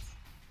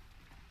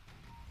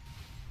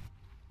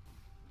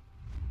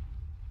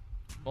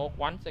 Smoke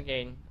once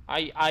again.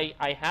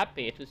 I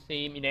happy to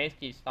see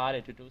Mineski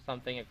started to do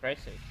something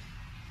aggressive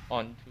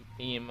on to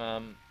team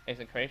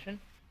Execartion.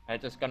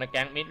 I'm just gonna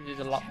gank mid with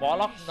a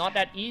Warlock. Not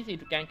that easy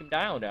to gank him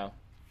down though.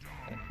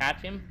 Gonna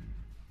catch him.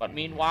 But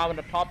meanwhile in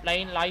the top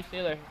lane, Life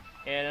Stealer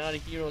and another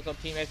heroes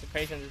of team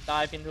Execartion just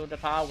dive into the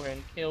tower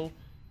and kill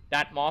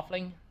that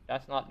Morphling.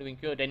 That's not doing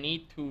good. They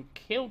need to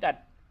kill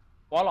that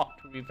Warlock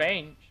to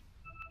revenge.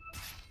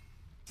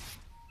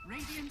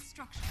 Radiant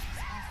structures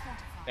are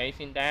fortified.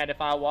 Facing there, the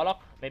fire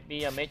Warlock,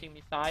 maybe a magic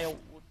missile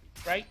would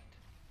be great.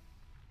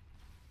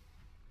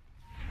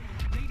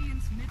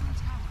 Radiant's middle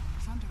tower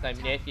is under attack.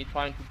 Mineski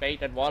trying to bait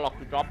that Warlock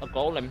to drop a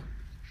Golem.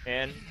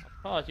 And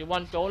of course, you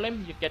want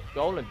Golem, you get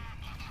Golem.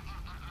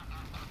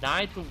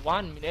 9-1,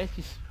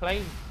 Mineski's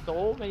playing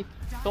so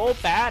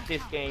bad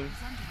this game.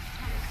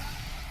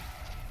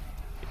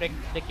 If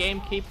the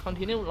game keeps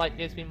continuing like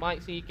this, we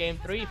might see game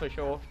 3 for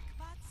sure.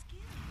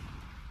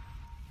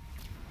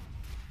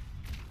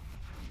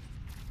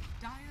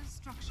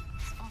 Structures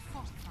are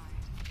fortified.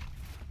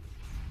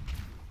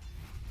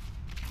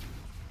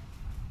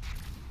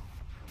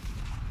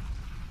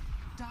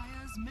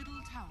 Dire's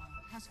middle tower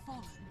has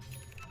fallen.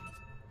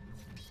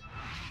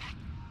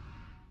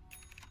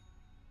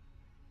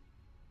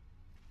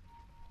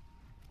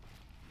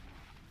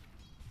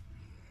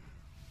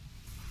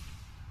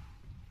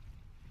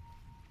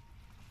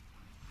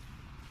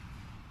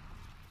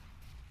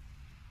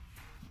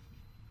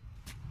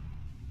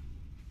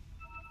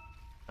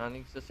 And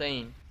it's the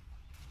same.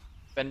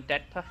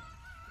 Vendetta.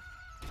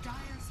 Top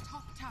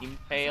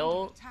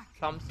Impale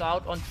comes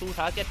out on 2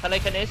 target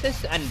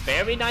telekinesis and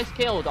very nice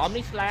kill.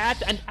 Omni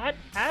Slash and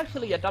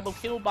actually a double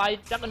kill by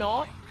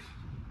Juggernaut.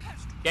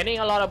 Getting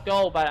a lot of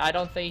gold, but I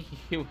don't think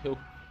he will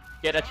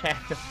get a chance.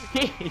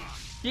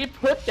 he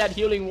put that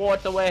healing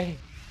ward away.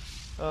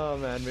 Oh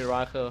man,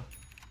 Miracle.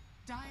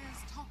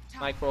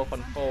 Micro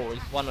control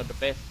is one of the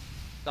best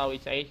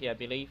Southeast Asia, I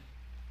believe.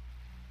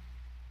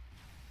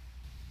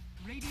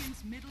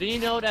 Do you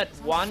know that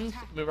once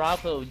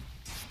Miracle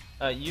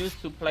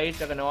used to play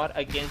Juggernaut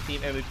against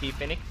Team MVP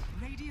Phoenix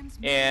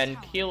and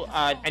kill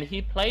and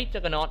he played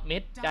Juggernaut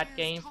mid that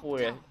game for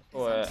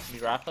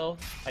Miracle.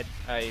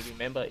 I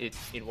remember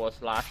it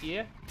was last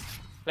year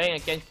playing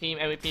against Team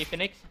MVP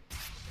Phoenix,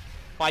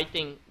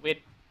 fighting with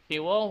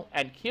Kyo,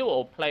 and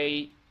Kyo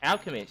play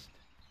Alchemist.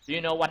 Do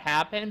you know what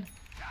happened?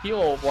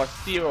 Kyo was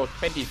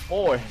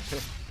 0-24.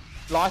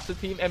 Lost to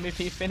Team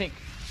MVP Phoenix.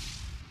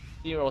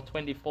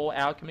 0-24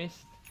 Alchemist.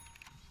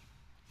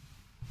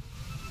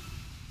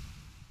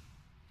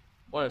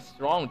 What a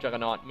strong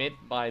Juggernaut mid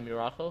by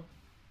Miracle.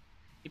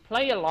 He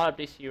played a lot of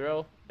this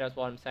hero, that's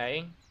what I'm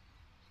saying.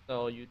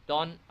 So you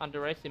don't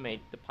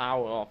underestimate the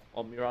power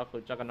of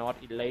Miracle Juggernaut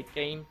in late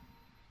game.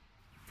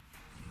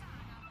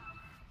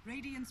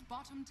 Radiant's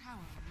bottom tower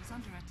is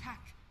under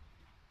attack.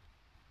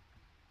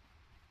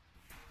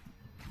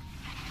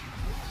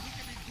 Look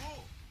at me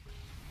go!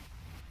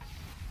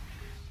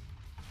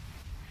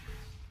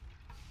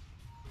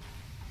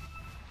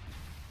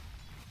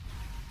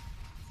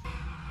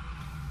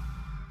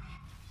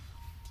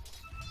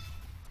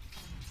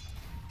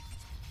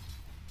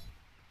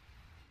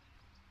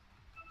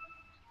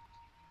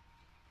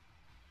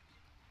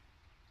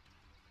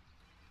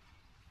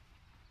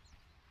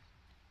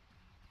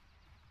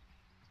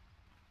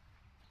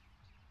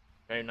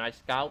 Very nice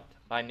scout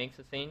by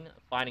Nixasin,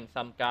 finding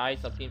some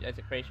guys of Team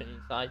Execartion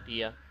inside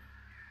the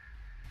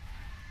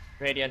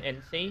Radiant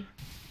NC.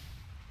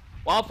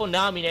 Well, for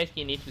now,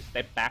 Mineski needs to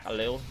step back a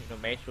little, you know,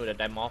 make sure that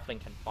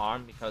Morphling can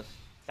farm, because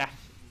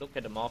look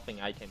at the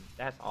Morphling item,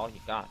 that's all he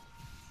got.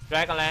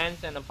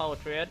 Dragonlance and a Power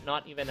Triad,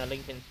 not even a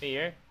Lincoln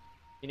Sphere.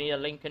 You need a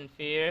Lincoln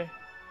Sphere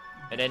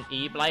and then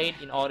E-Blade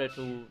in order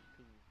to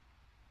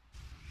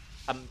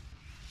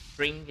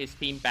bring his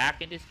team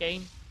back in this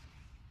game.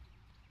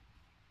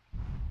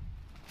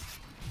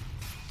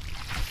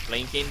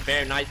 Lincoln,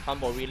 very nice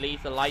combo, release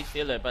the Light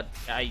Stealer, but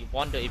I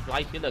wonder if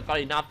Light Stealer got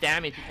enough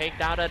damage to take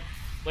down that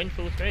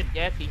Windful Spirit.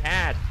 Yes, he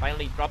has.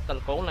 Finally dropped the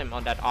Golem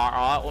on that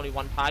RR, only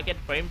one target,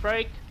 frame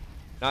break.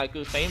 Not a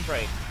good frame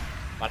break.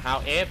 But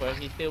however,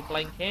 he's still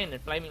playing Ken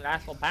and Flaming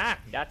Lasso back.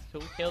 That's 2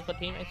 kills for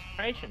Team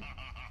Execartion.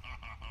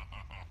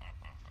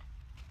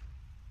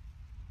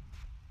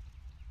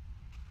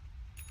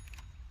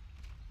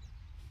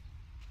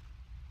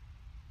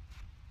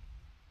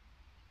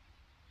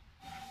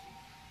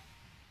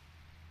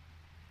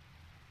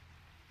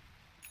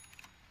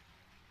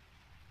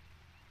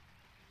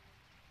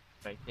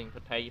 Making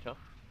potato.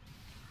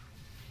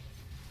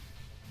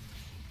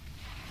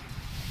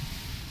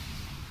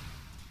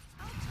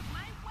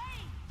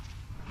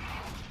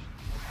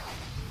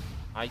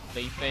 Nice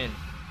leap in.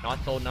 Not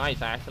so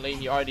nice actually.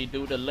 He already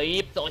do the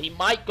leap, so he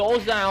might go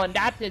down, and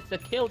that is the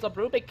kills of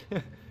Rubik.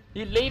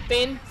 He leap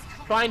in,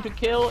 trying to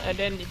kill, and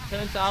then it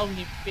turns out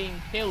he's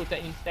being killed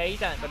instead,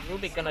 but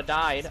Rubik gonna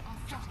die.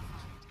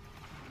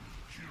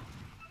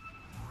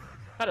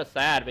 Kinda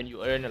sad when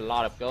you earn a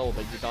lot of gold,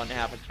 but you don't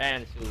have a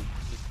chance to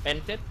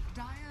spend it.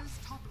 Dire's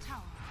top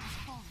tower is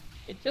falling.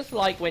 It's just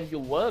like when you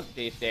work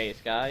these days,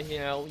 guys. You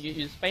know,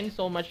 you spend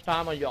so much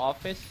time on your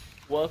office,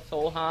 work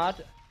so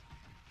hard,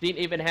 didn't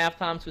even have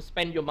time to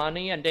spend your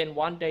money, and then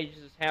one day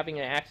you're just having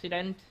an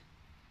accident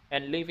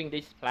and leaving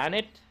this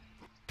planet.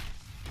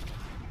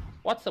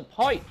 What's the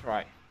point,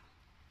 right?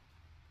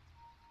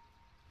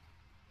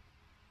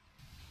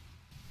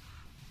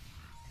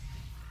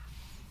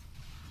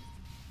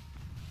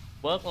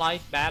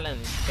 Work-life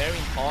balance is very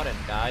important,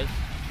 guys.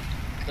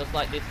 Just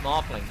like this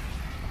Morphling.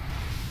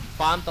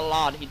 Farmed a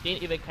lot, he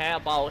didn't even care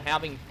about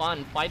having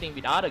fun fighting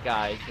with other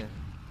guys.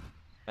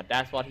 But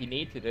that's what he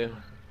needs to do.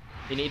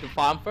 He needs to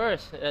farm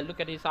first.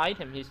 Look at his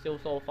item, he's still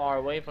so far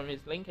away from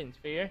his Lincoln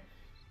Sphere.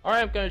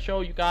 Alright, I'm gonna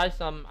show you guys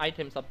some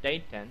items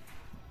update then.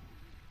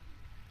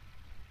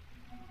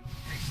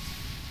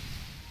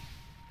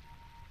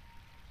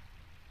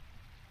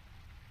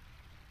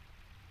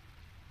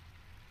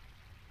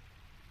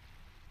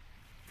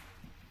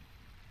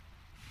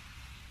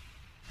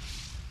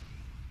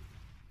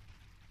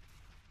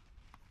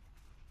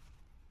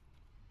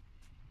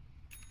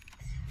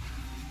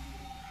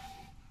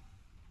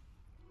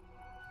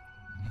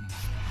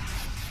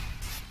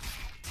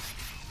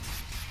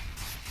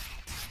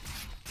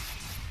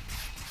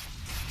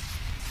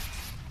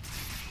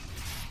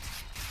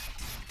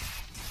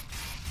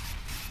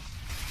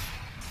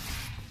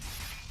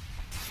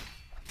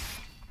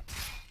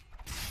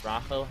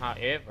 Raffle,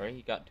 however,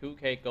 he got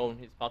 2k gold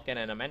in his pocket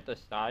and a mental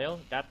style.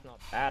 That's not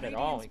bad at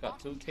all. He got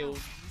 2 kills,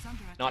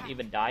 not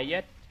even die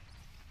yet.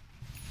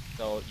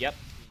 So, yep,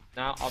 he's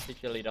now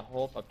officially the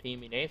hope of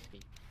Team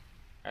Mineski.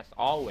 As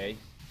always.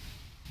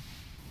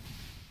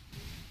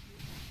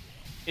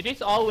 It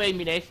is always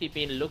Mineski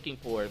been looking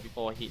for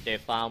before they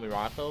found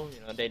Miracle.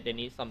 You know, they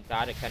need some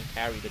guy that can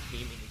carry the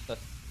team in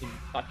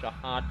such a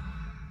hard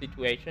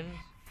situation.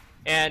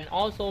 And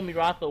also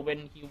Miracle,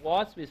 when he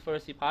was with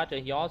First Departure,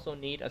 he also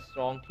need a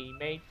strong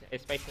teammate,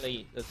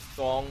 especially the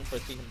strong for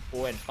season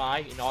 4 and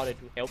 5 in order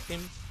to help him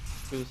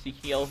to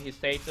secure his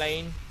safe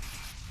lane.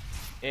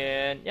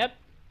 And yep,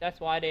 that's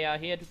why they are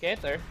here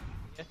together.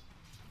 Yes.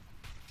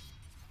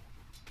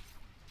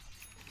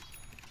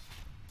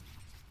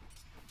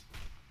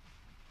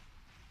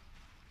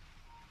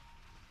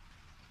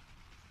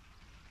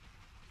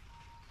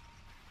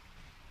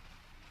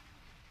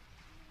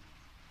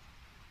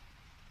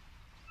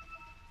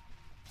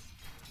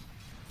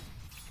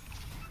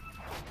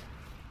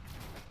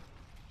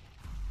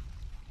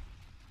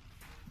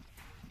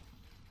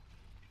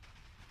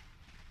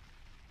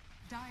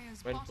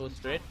 Dire's Went full bottom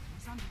straight. tower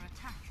is under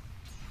attack.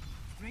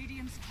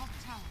 Radiant's top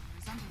tower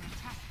is under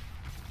attack.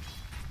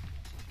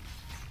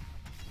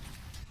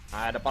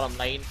 The bottom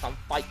lane, some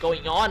fight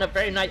going on. A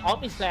very nice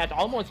Omni Slash.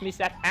 Almost missed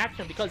that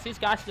action because this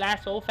guy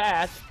slashed so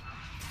fast.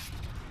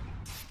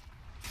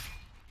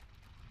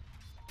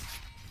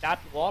 That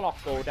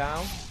Warlock go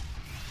down.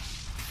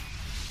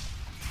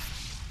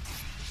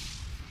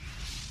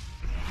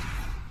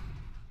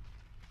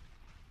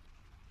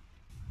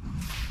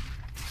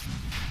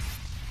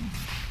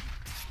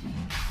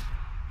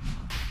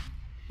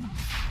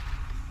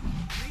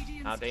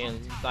 Now they're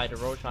inside the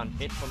Roshan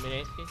pit for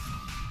Mineski.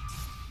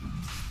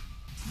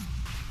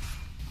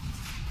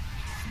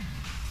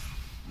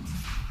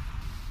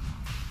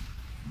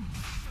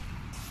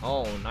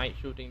 Oh, Knight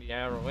shooting the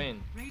arrow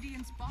in.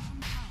 Radiant's bottom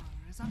tower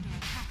is under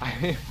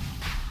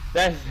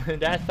attack.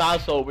 that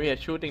sounds so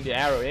weird, shooting the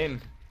arrow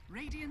in.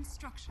 Radiant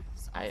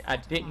structures. I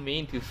didn't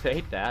mean to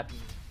say that.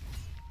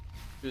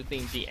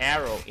 Shooting the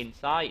arrow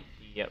inside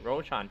the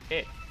Roshan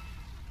pit.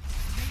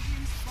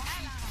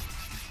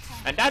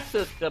 And that's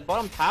the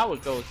bottom tower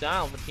goes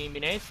down for Team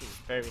Mineski.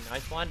 Very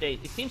nice one.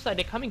 It seems like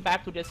they're coming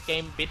back to this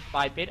game bit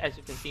by bit. As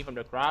you can see from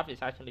the graph,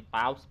 it's actually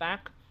bounced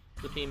back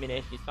to Team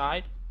Mineski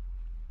side.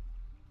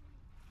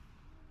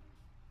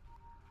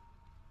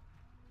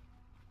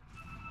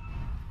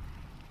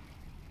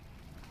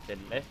 Then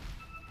left.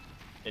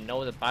 They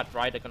know the Bad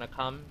Rider gonna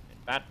come.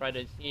 And Bad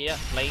Rider is here.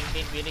 Playing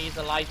in, we need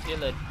a life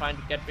healer, trying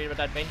to get rid of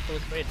that Vengeful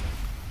Spirit.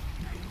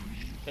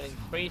 Killing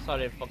 3,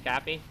 sorry for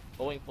Gappy.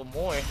 Going for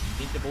more.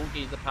 Ninja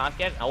Boogie is the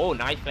target. Oh,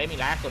 nice Flaming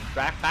Lasso.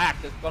 Drag back.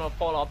 It's gonna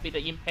fall off with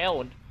the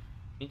Impel.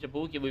 Ninja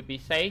Boogie will be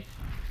safe.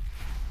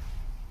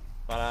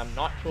 But I'm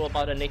not sure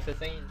about the next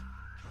scene.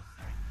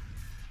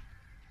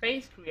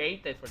 Space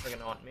created for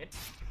Juggernaut mid.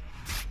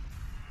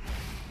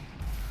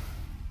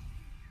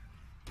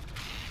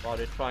 While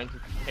they're trying to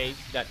take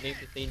that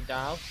next scene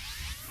down.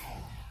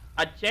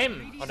 A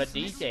gem on the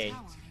DJ.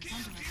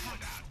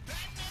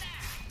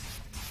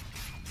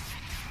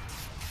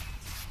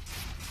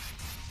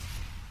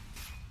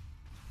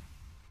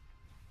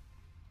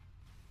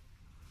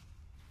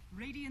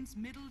 Radiant's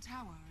middle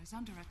tower is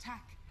under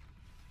attack.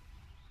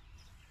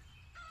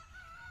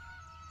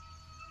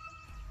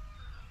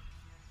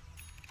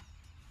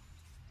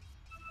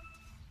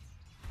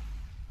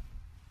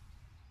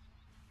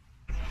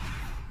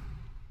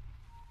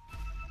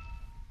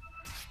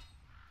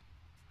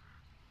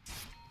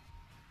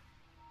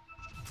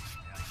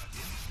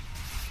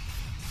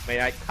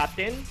 May I cut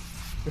in?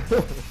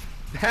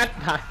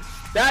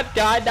 that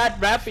guy, that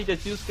Rappi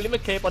just used Glimmer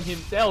Cape on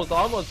himself, so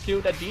almost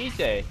killed the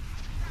DJ.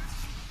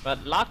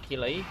 But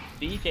luckily,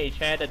 DJ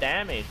shared the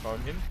damage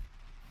from him.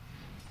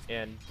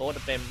 And both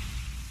of them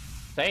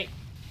safe.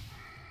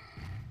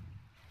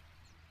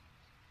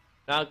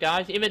 Now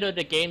guys, even though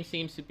the game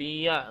seems to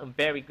be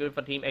very good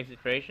for Team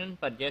Execartion,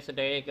 but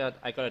yesterday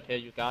I gotta tell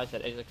you guys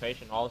that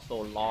Execartion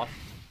also lost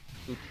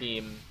to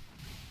Team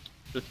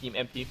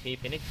MVP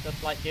Phoenix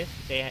just like this.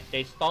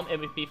 They stormed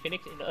MVP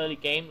Phoenix in the early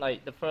game,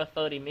 like the first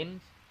 30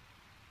 minutes.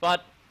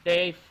 But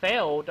they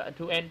failed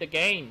to end the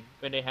game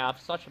when they have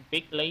such a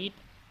big lead.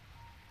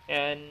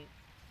 And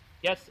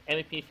yes,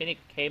 MVP Phoenix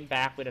came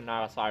back with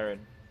another Siren.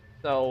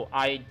 So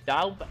I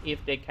doubt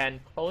if they can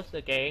close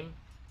the game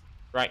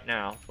right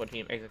now for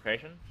Team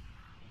Execartion.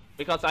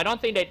 Because I don't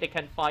think that they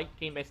can fight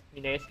Team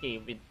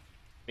Mineski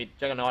with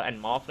Juggernaut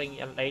and Morphling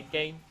in late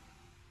game.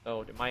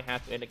 So they might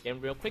have to end the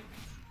game real quick.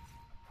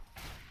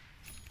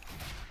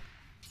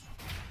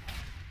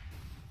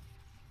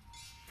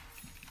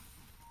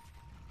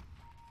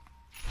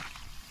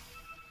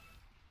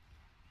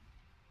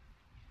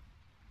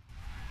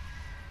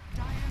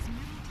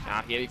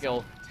 Here you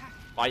go.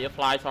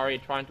 Firefly's already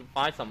trying to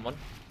find someone.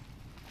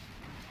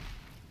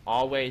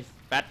 Always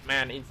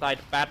Batman inside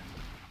the Bat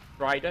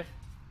Rider.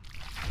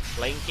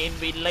 Blinking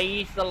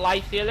release the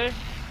life stealer.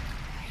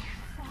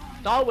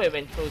 Starway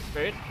Vengeful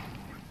Spirit.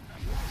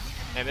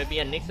 And maybe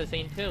a next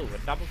scene too.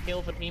 A double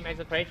kill for Team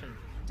Execartion.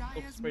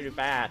 Looks pretty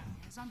bad.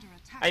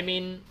 I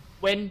mean,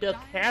 when the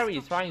carry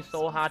is trying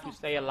so hard to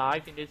stay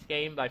alive in this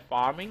game by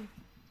farming,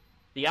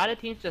 the other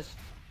teams just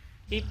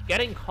keep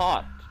getting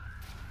caught.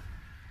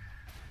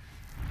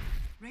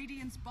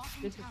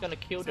 This is gonna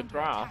kill the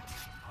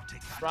graph.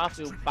 Graph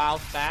will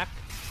bounce back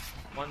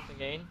once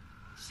again.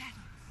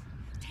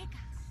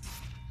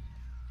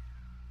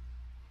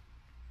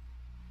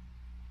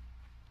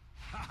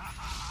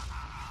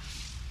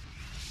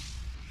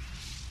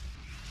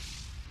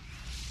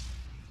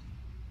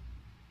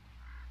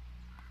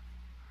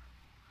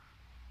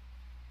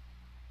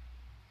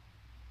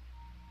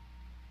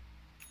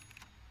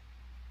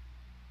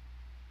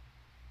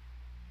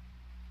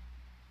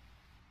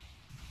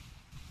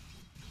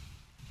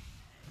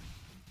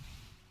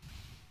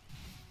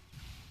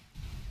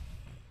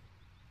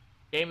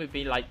 Game will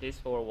be like this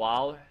for a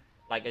while.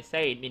 Like I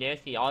said,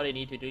 Mineski, all they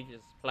need to do is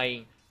just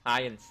playing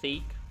hide and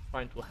seek,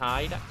 trying to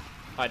hide,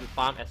 try to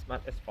farm as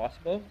much as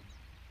possible.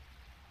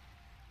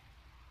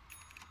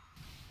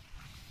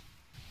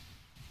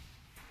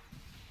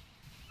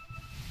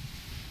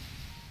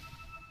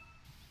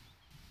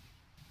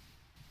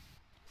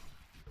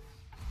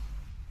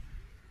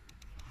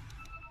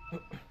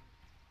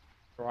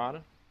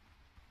 Piranha.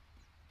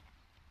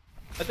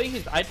 I think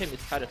his item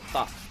is kind of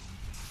stuck.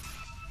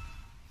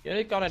 He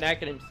only got an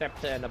Aghanim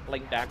Scepter and a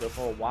Blink Dagger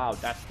for a while.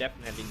 That's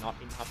definitely not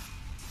enough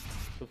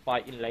to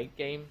fight in late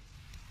game.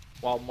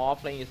 While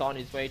Morphling is on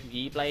his way to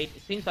E-Blade,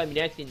 it seems like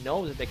Mineski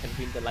knows that they can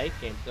win the late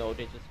game, so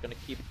they're just gonna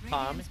keep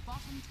calm.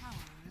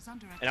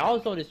 And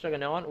also this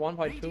Juggernaut,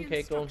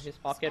 1.2k gold in his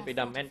pocket with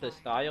a Mental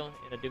Style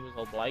and a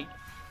Dimensional Blade.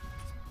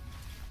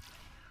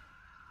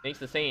 Next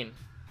the scene.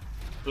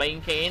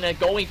 Blinking and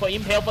going for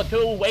Impale for 2.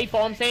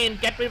 Waveforms in.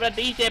 Get rid of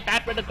the DJ.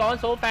 Bat with the gun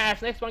so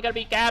fast. Next one gonna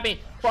be Gabby.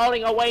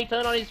 Crawling away.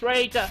 Turn on his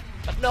rage.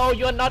 But no,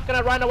 you're not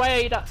gonna run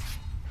away.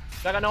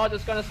 Juggernaut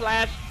is gonna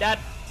slash that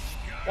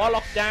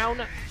Warlock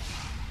down.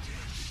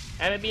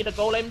 And maybe the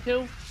Golem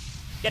too.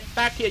 Get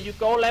back here, you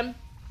Golem.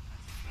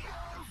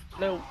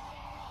 No.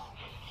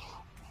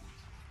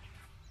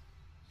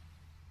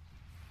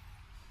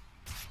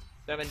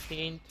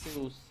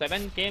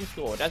 (17-7) game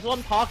score. That's what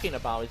I'm talking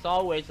about. It's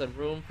always a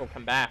room for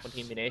comeback for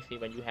Team Mineski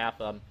when you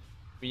have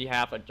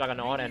a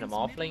Juggernaut and a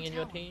Morphling in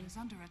your team.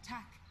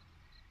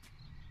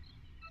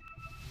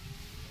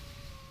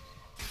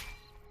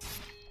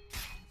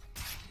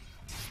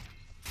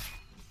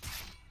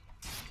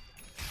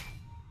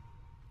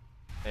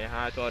 Say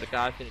hi to all the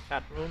guys in the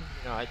chat room.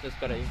 You know, I just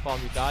gotta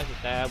inform you guys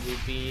that there will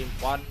be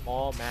one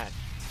more match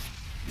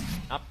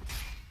up,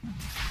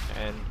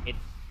 and it's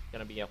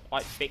gonna be a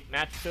quite big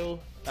match too.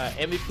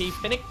 MVP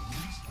Phoenix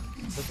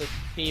versus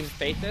Team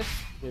Faces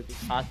will be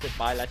casted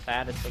by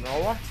Lazad and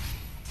Sonora.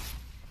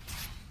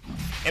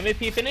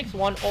 MVP Phoenix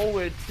won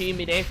over Team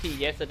Mineski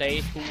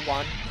yesterday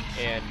 2-1,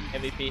 and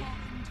MVP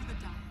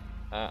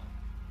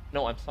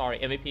no, I'm sorry,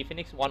 MVP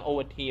Phoenix won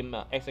over Team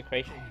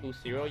Execartion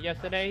 2-0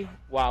 yesterday,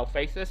 while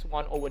Faces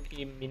won over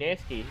Team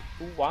Mineski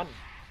 2-1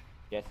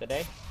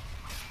 yesterday.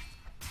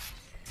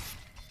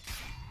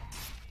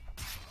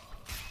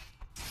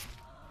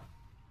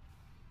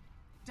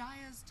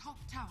 Dire's top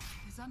tower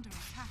is under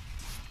attack.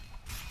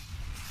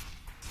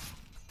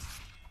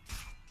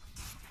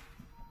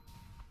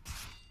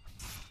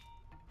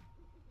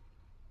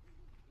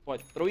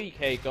 What,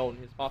 3k gold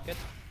in his pocket?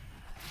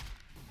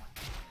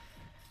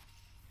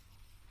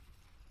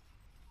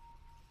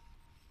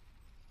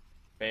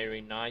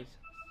 Very nice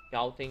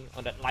scouting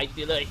on that Light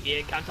Stealer.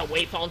 Here comes a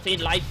Waveform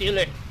in. Light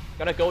Stealer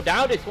gonna go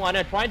down this one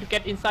and trying to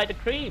get inside the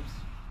creeps.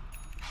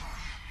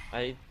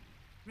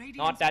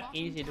 Not that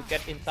easy to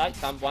get inside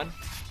someone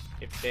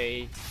if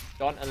they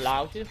don't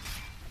allow you.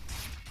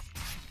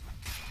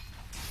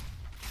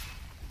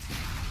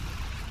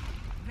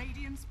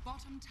 Radiant's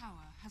bottom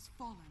tower has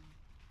fallen.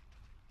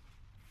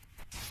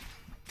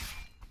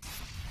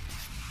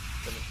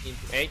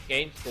 17-8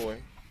 game score.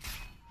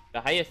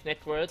 The highest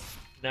net worth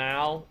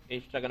now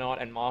is Juggernaut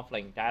and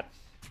Morphling. That's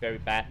very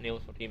bad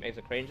news for Team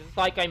Execartion. Just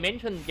like I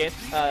mentioned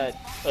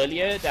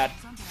earlier, that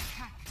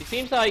it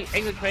seems like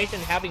Execartion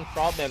having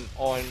problem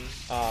on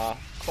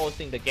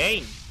closing the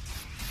game.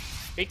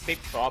 Big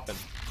problem.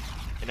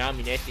 And now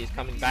Mineski is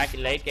coming back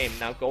in late game.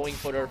 Now going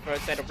for the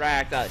first set of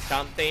rags.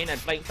 Jumps in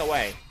and blinks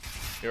away.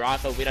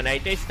 Miracle with an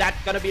Aegis.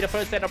 That's gonna be the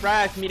first set of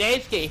rags.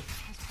 Mineski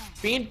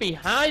been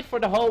behind for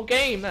the whole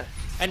game.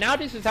 And now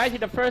this is actually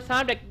the first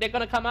time that they're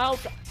gonna come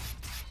out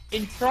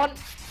in front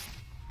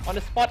on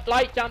the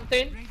spotlight. Jumped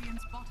in.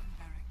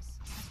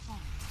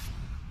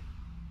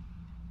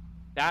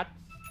 That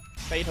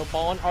Fatal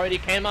Bond already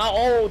came out.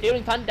 Oh,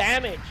 dealing ton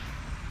damage.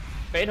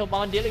 Fatal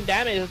Bond dealing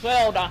damage as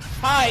well. The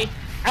high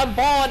and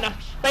Bond,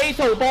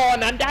 Fatal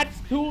Bond, and that's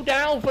 2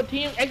 down for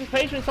Team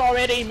Execartion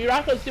already.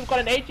 Miracle still got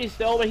an Aegis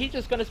though, but he's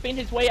just gonna spin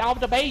his way out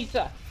of the base.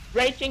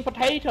 Raging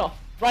Potato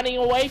running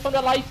away from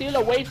the Light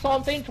Stealer. Wave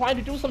something, trying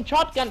to do some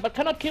shotgun, but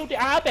cannot kill the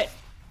Abbot.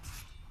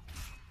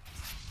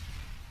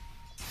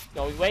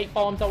 Going Wave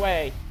Bombs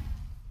away.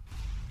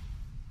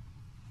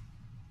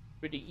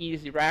 Pretty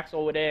easy racks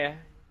over there.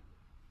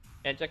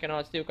 And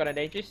Juggernaut still got an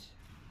Aegis.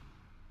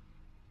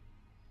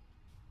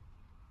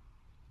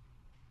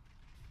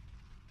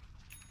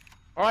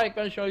 Alright,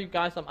 gonna show you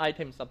guys some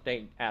items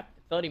update at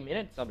 30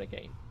 minutes of the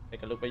game.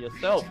 Take a look at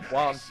yourself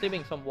while I'm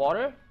sipping some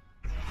water.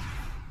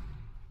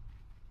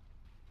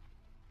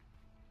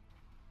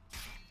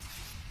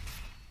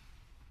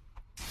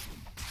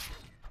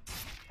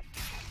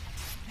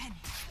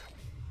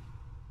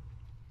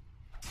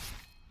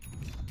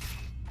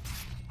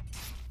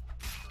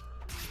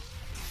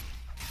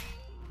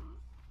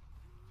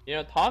 You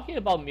know, talking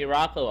about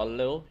Miracle a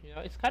little, you know,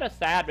 it's kind of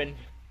sad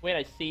when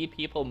I see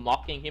people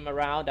mocking him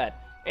around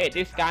that, hey,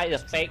 this guy is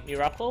a fake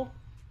Miracle.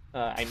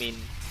 I mean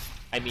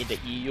the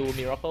EU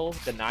Miracle,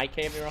 the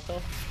 9k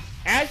Miracle.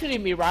 Actually,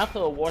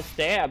 Miracle was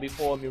there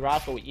before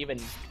Miracle even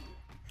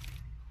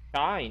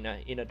shine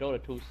in the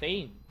Dota 2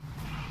 scene.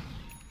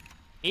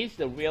 He's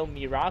the real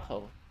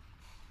Miracle.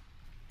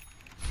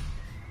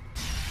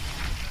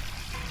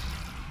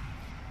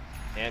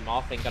 And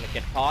Morphling gonna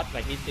get caught,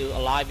 but he's still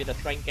alive with a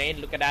strength gain.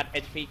 Look at that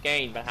HP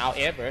gain, but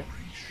however,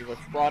 he was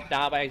brought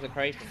down by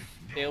Execartion.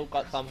 Still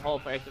got some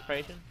hope for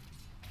Execartion.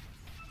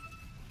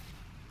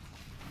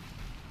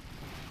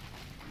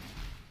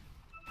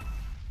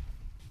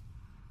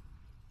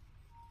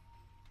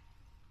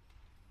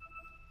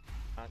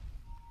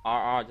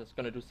 RR just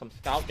gonna do some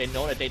scout. They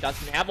know that they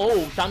doesn't have.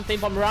 Oh, something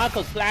from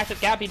Miracle. Slash the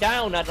Gappy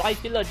down. Life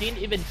Stealer didn't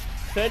even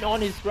turn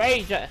on his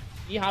rage.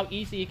 See how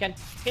easy he can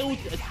kill.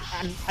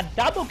 A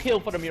double kill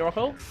for the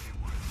Miracle.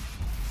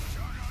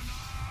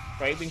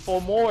 Craving for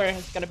more.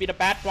 It's gonna be the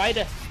Bat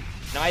Rider.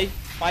 Nice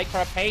by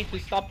Carapace to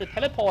stop the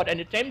teleport and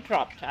the gem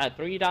drop.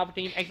 3 down for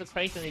Team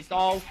Execartion. It's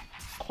all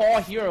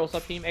core heroes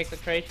of Team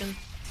Execartion.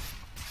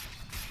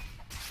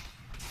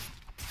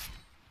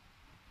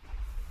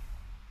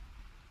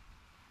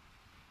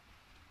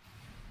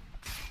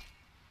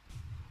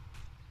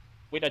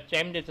 With a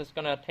gem, this is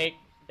gonna take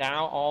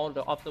down all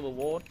the obstacle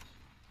wards.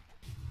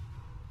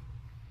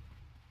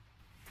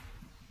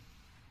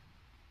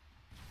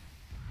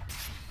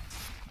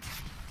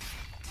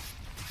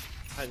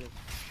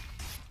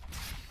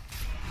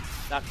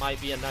 That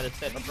might be another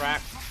set of drag.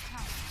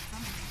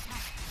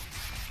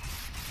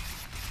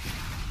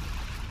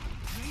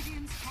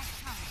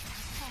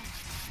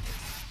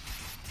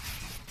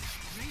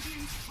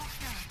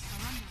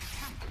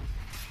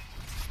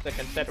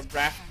 Second set of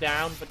drafts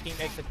down for Team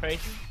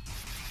Execartion.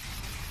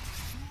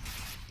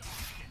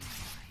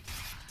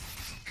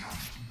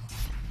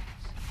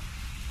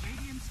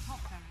 Radiant's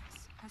top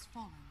barracks has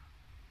fallen.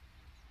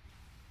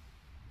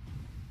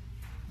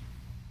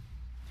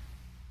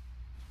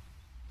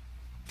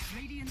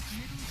 Radiant's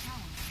middle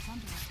tower is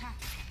under attack.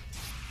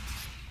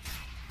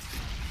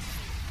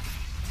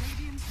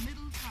 Radiant's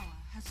middle tower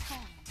has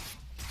fallen.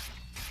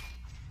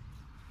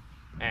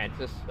 And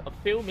just a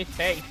few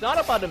mistakes. It's not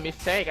about the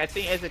mistake. I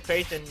think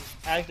Execartion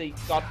actually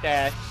got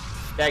that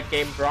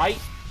game right.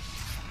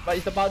 But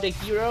it's about the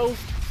heroes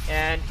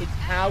and it's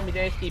how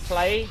Mineski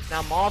play.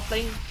 Now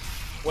Morphling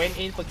went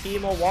in for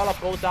chemo. Warlock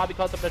goes out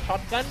because of the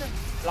shotgun.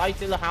 Life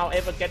Stealer,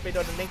 however, get rid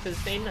of the Nexus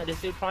Sin. They're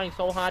still trying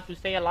so hard to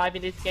stay alive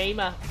in this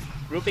game.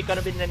 Rubik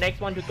gonna be the next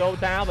one to go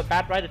down, but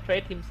Bat Rider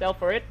trade himself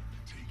for it.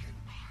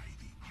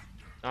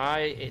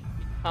 It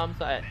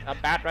becomes a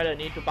Bat Rider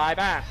need to buy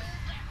back.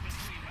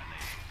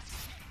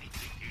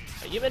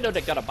 Even though they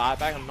got a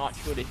buyback, I'm not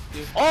sure they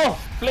still. Oh!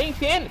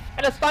 Blink in!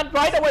 And a stun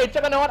right away!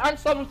 Juggernaut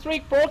unsummoned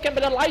streak broken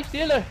by the Life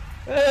Stealer!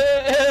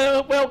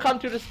 Welcome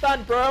to the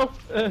stun, bro!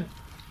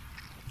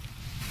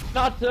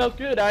 Not so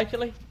good,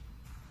 actually.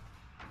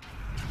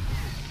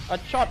 A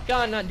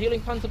shotgun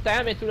dealing tons of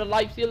damage to the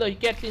Life Stealer. He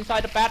gets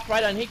inside the Bat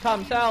Rider and he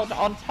comes out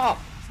on top.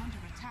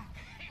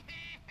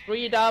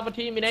 3 down for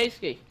Team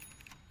Mineski.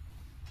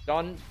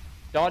 Don't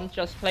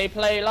just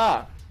play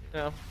lah. You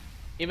know,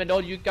 even though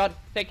you got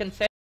second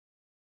set.